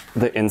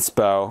the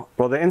inspo.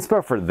 Well, the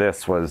inspo for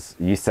this was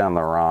Yves Saint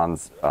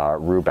Laurent's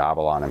Rue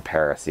Babylon in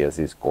Paris. He has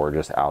these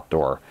gorgeous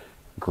outdoor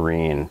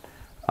green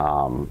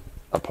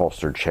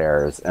upholstered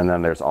chairs. And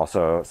then there's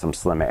also some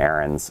Slim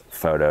Aarons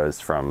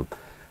photos from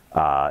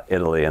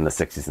Italy in the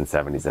 60s and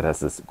 70s. It has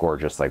this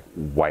gorgeous like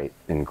white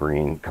and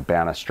green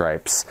cabana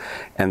stripes.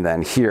 And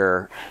then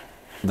here,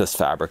 this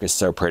fabric is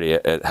so pretty.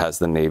 It has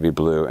the navy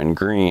blue and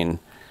green.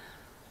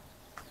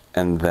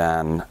 And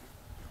then,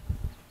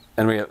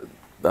 we have,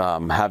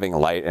 having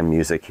light and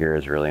music here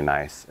is really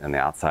nice in the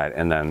outside.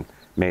 And then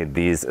made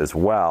these as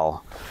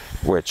well,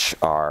 which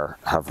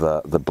have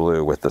the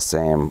blue with the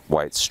same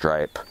white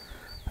stripe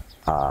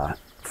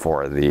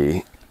for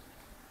the,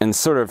 and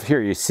sort of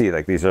here you see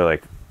like these are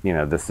like, you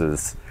know, this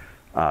is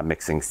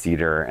mixing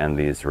cedar and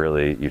these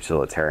really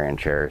utilitarian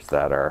chairs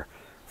that are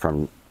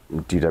from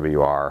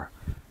DWR,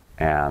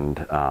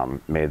 and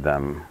made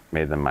them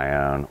my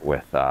own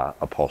with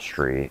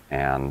upholstery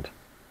and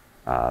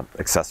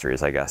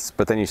accessories, I guess.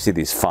 But then you see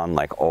these fun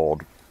like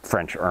old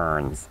French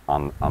urns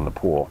on the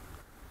pool,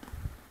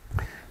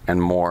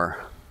 and more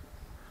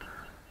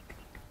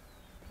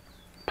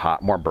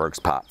Berg's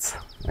pots.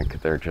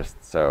 Like they're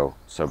just so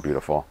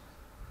beautiful.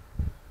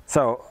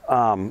 So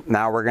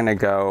now we're gonna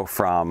go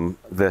from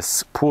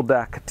this pool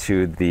deck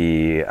to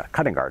the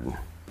cutting garden.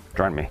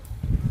 Join me.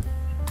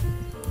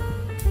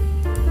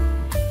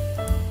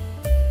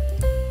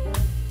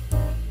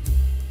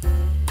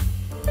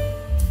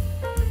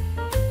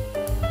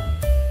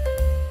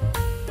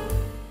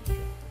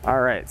 All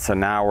right, so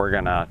now we're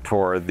gonna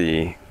tour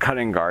the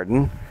cutting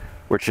garden,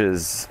 which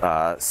is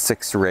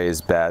 6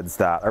 raised beds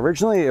that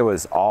originally it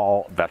was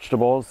all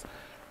vegetables,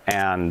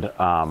 and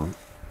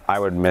I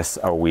would miss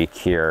a week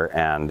here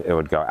and it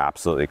would go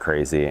absolutely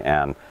crazy.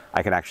 And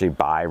I can actually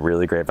buy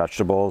really great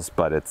vegetables,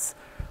 but it's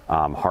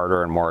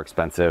harder and more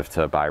expensive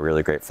to buy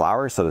really great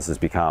flowers. So this has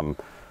become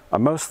a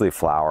mostly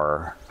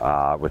flower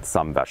with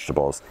some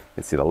vegetables. You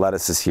can see the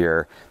lettuces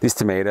here. These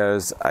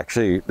tomatoes,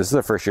 actually, this is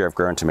the first year I've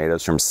grown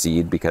tomatoes from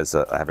seed because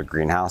I have a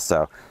greenhouse,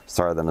 so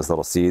started them as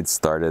little seeds.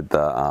 Started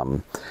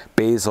the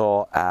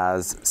basil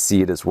as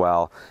seed as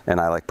well, and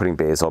I like putting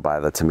basil by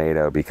the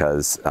tomato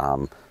because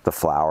the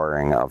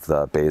flowering of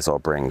the basil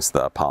brings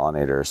the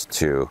pollinators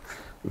to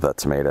the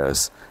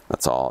tomatoes.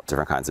 That's all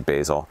different kinds of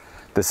basil.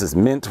 This is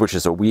mint, which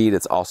is a weed.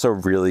 It's also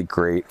really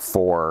great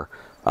for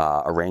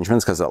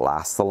arrangements because it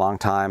lasts a long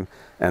time.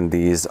 And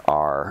these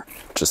are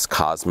just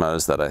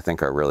cosmos that I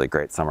think are really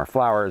great summer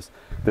flowers.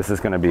 This is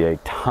going to be a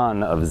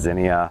ton of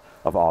zinnia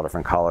of all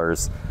different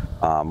colors.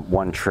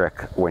 One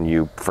trick when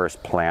you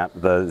first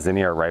plant the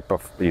zinnia right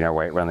before,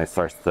 right when they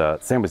start the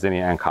same with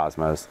zinnia and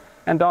cosmos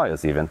and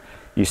dahlias even,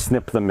 you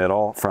snip the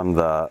middle from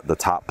the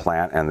top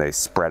plant and they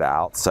spread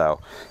out.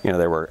 So,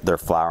 they're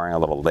flowering a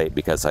little late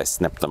because I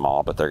snipped them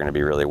all, but they're going to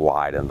be really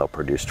wide and they'll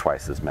produce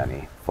twice as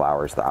many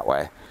flowers that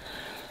way.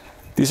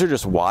 These are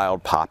just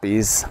wild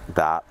poppies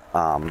that,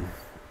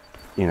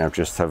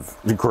 just have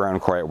grown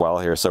quite well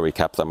here, so we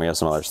kept them. We have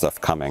some other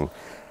stuff coming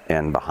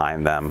in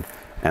behind them.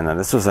 And then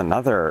this was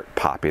another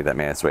poppy that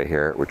made its way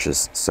here, which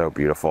is so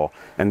beautiful.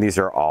 And these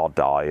are all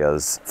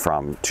dahlias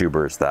from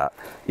tubers that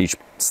each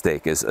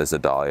stake is a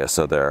dahlia.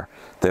 So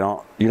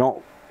you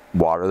don't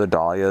water the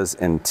dahlias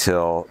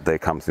until they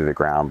come through the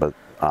ground, but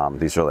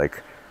these are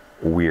like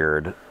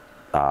weird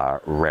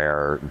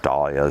rare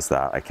dahlias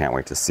that I can't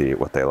wait to see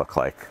what they look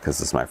like because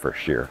this is my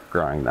first year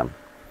growing them.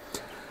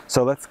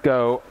 So let's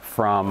go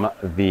from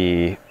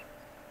the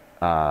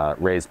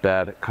raised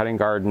bed cutting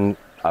garden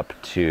up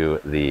to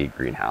the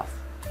greenhouse.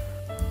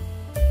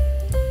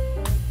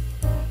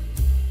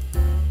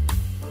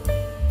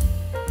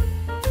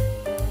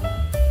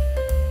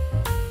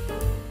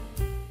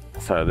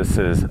 So this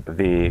is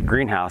the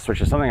greenhouse,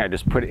 which is something I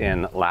just put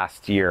in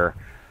last year.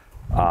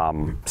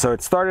 So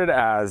it started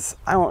as,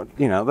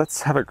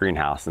 let's have a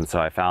greenhouse. And so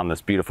I found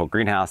this beautiful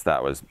greenhouse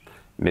that was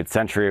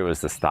mid-century. It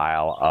was the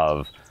style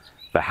of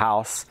the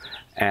house.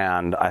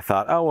 And I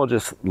thought, oh, we'll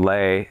just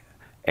lay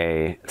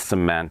a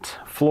cement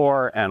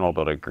floor and we'll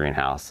build a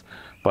greenhouse.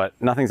 But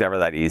nothing's ever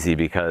that easy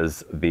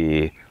because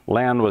the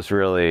land was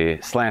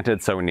really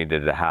slanted. So we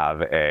needed to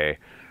have a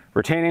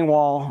retaining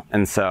wall.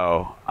 And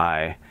so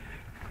I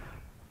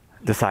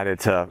decided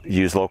to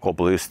use local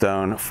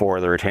bluestone for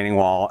the retaining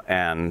wall,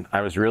 and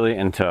I was really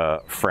into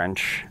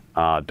French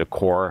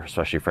decor,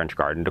 especially French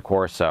garden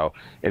decor. So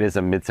it is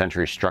a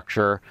mid-century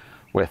structure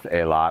with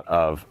a lot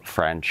of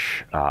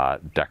French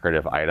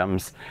decorative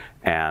items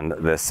and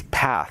this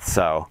path.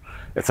 So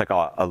it's like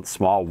a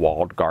small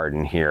walled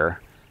garden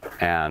here,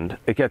 and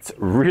it gets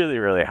really,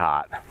 really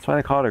hot. That's why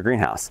they call it a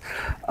greenhouse.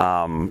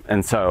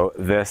 And so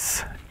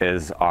this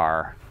is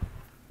our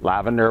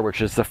lavender,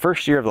 which is the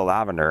first year of the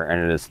lavender,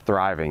 and it is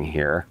thriving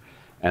here.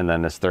 And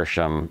then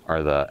nasturtium,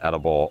 or the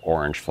edible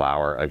orange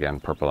flower. Again,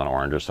 purple and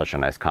orange is such a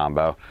nice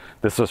combo.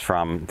 This was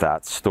from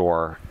that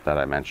store that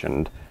I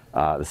mentioned.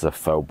 This is a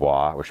faux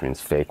bois, which means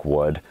fake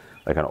wood,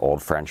 like an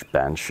old French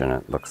bench, and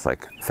it looks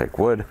like fake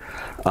wood.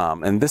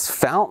 And this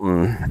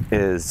fountain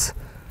is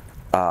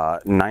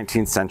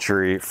 19th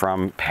century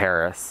from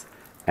Paris,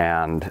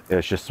 and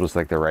it just was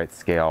like the right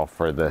scale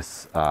for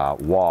this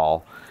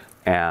wall.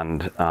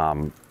 And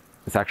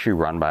it's actually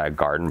run by a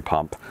garden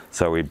pump.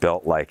 So we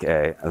built like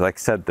I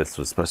said, this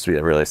was supposed to be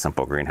a really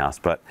simple greenhouse,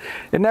 but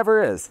it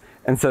never is.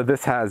 And so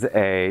this has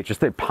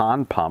just a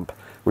pond pump.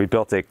 We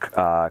built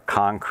a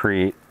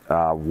concrete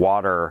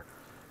water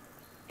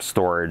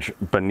storage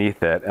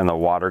beneath it, and the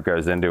water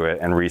goes into it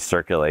and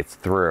recirculates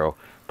through.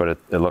 But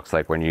it looks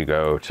like when you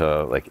go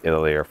to like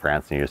Italy or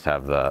France and you just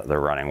have the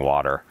running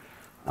water.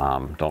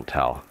 Don't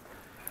tell.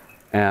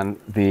 And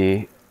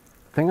the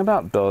thing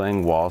about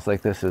building walls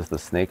like this is the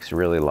snakes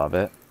really love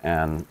it.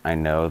 And I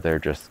know they're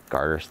just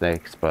garter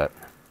snakes, but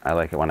I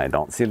like it when I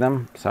don't see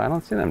them. So I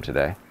don't see them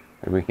today.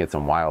 Maybe we can get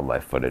some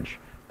wildlife footage,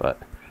 but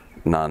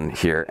none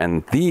here.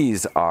 And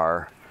these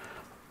are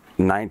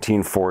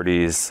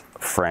 1940s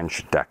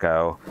French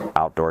deco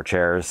outdoor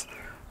chairs.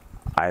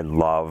 I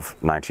love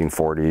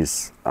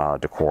 1940s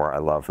decor. I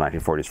love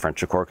 1940s French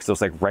decor because it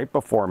was like right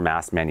before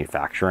mass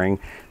manufacturing.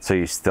 So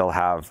you still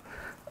have,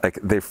 like,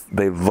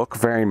 they look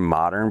very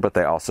modern, but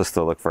they also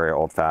still look very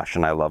old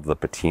fashioned. I love the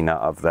patina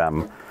of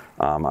them.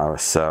 I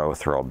was so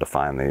thrilled to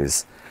find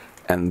these.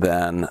 And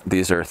then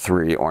these are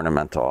 3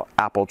 ornamental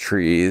apple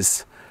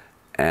trees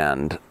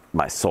and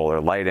my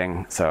solar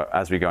lighting. So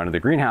as we go into the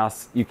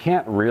greenhouse, you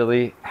can't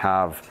really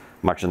have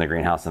much in the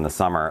greenhouse in the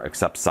summer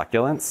except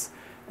succulents.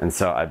 And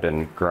so I've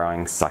been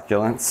growing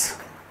succulents.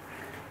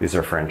 These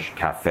are French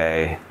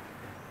cafe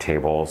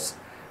tables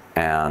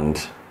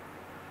and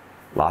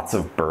lots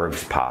of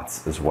Berg's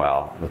pots as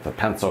well with a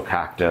pencil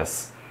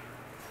cactus.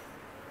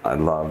 I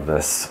love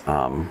this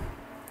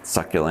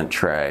succulent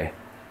tray.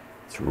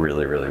 It's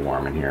really, really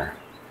warm in here.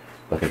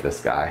 Look at this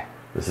guy.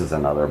 This is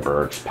another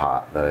Berg's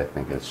pot that I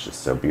think is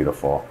just so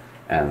beautiful.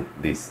 And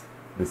these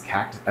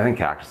cactus, I think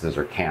cactuses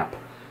are camp.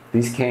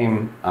 These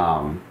came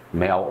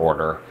mail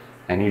order,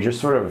 and you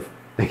just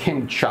they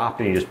came chopped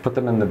and you just put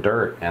them in the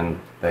dirt and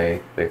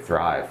they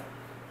thrive.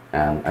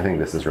 And I think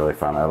this is really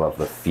fun. I love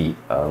the feet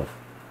of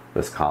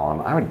this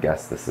column. I would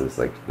guess this is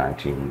like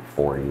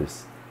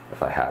 1940s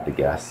if I had to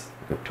guess.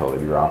 I could totally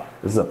be wrong.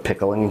 This is a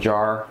pickling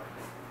jar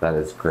that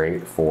is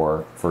great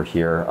for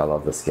here. I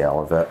love the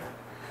scale of it.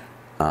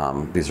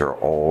 These are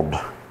old,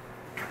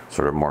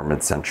 sort of more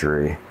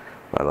mid-century.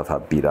 I love how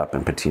beat up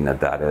and patinaed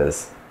that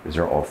is. These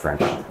are old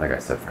French, like I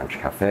said, French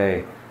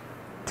cafe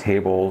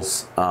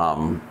tables.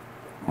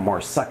 More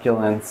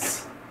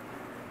succulents.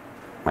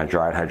 My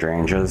dried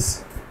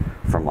hydrangeas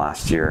from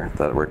last year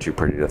that were too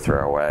pretty to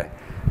throw away.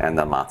 And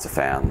then lots of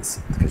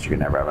fans, because you can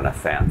never have enough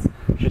fans.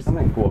 Actually,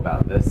 something cool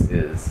about this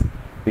is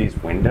these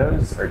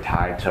windows are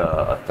tied to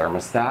a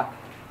thermostat.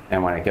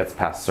 And when it gets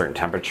past a certain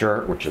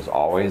temperature, which is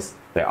always,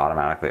 they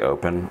automatically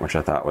open, which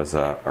I thought was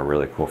a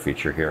really cool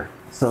feature here.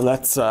 So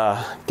let's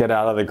get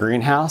out of the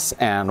greenhouse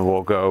and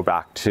we'll go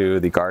back to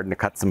the garden to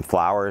cut some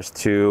flowers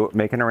to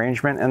make an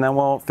arrangement, and then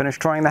we'll finish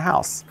touring the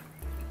house.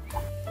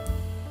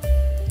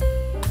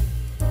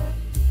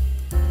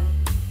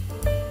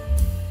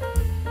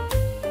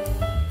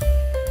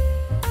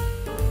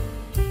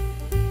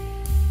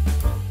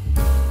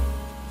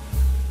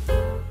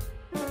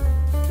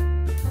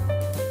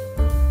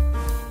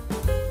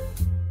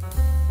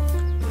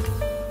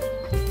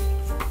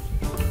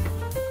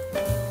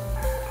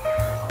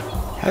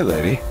 Hi,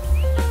 lady.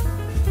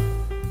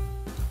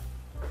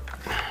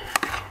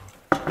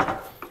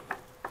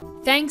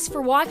 Thanks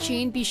for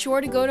watching. Be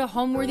sure to go to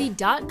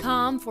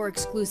homeworthy.com for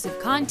exclusive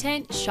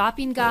content,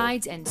 shopping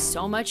guides, and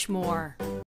so much more.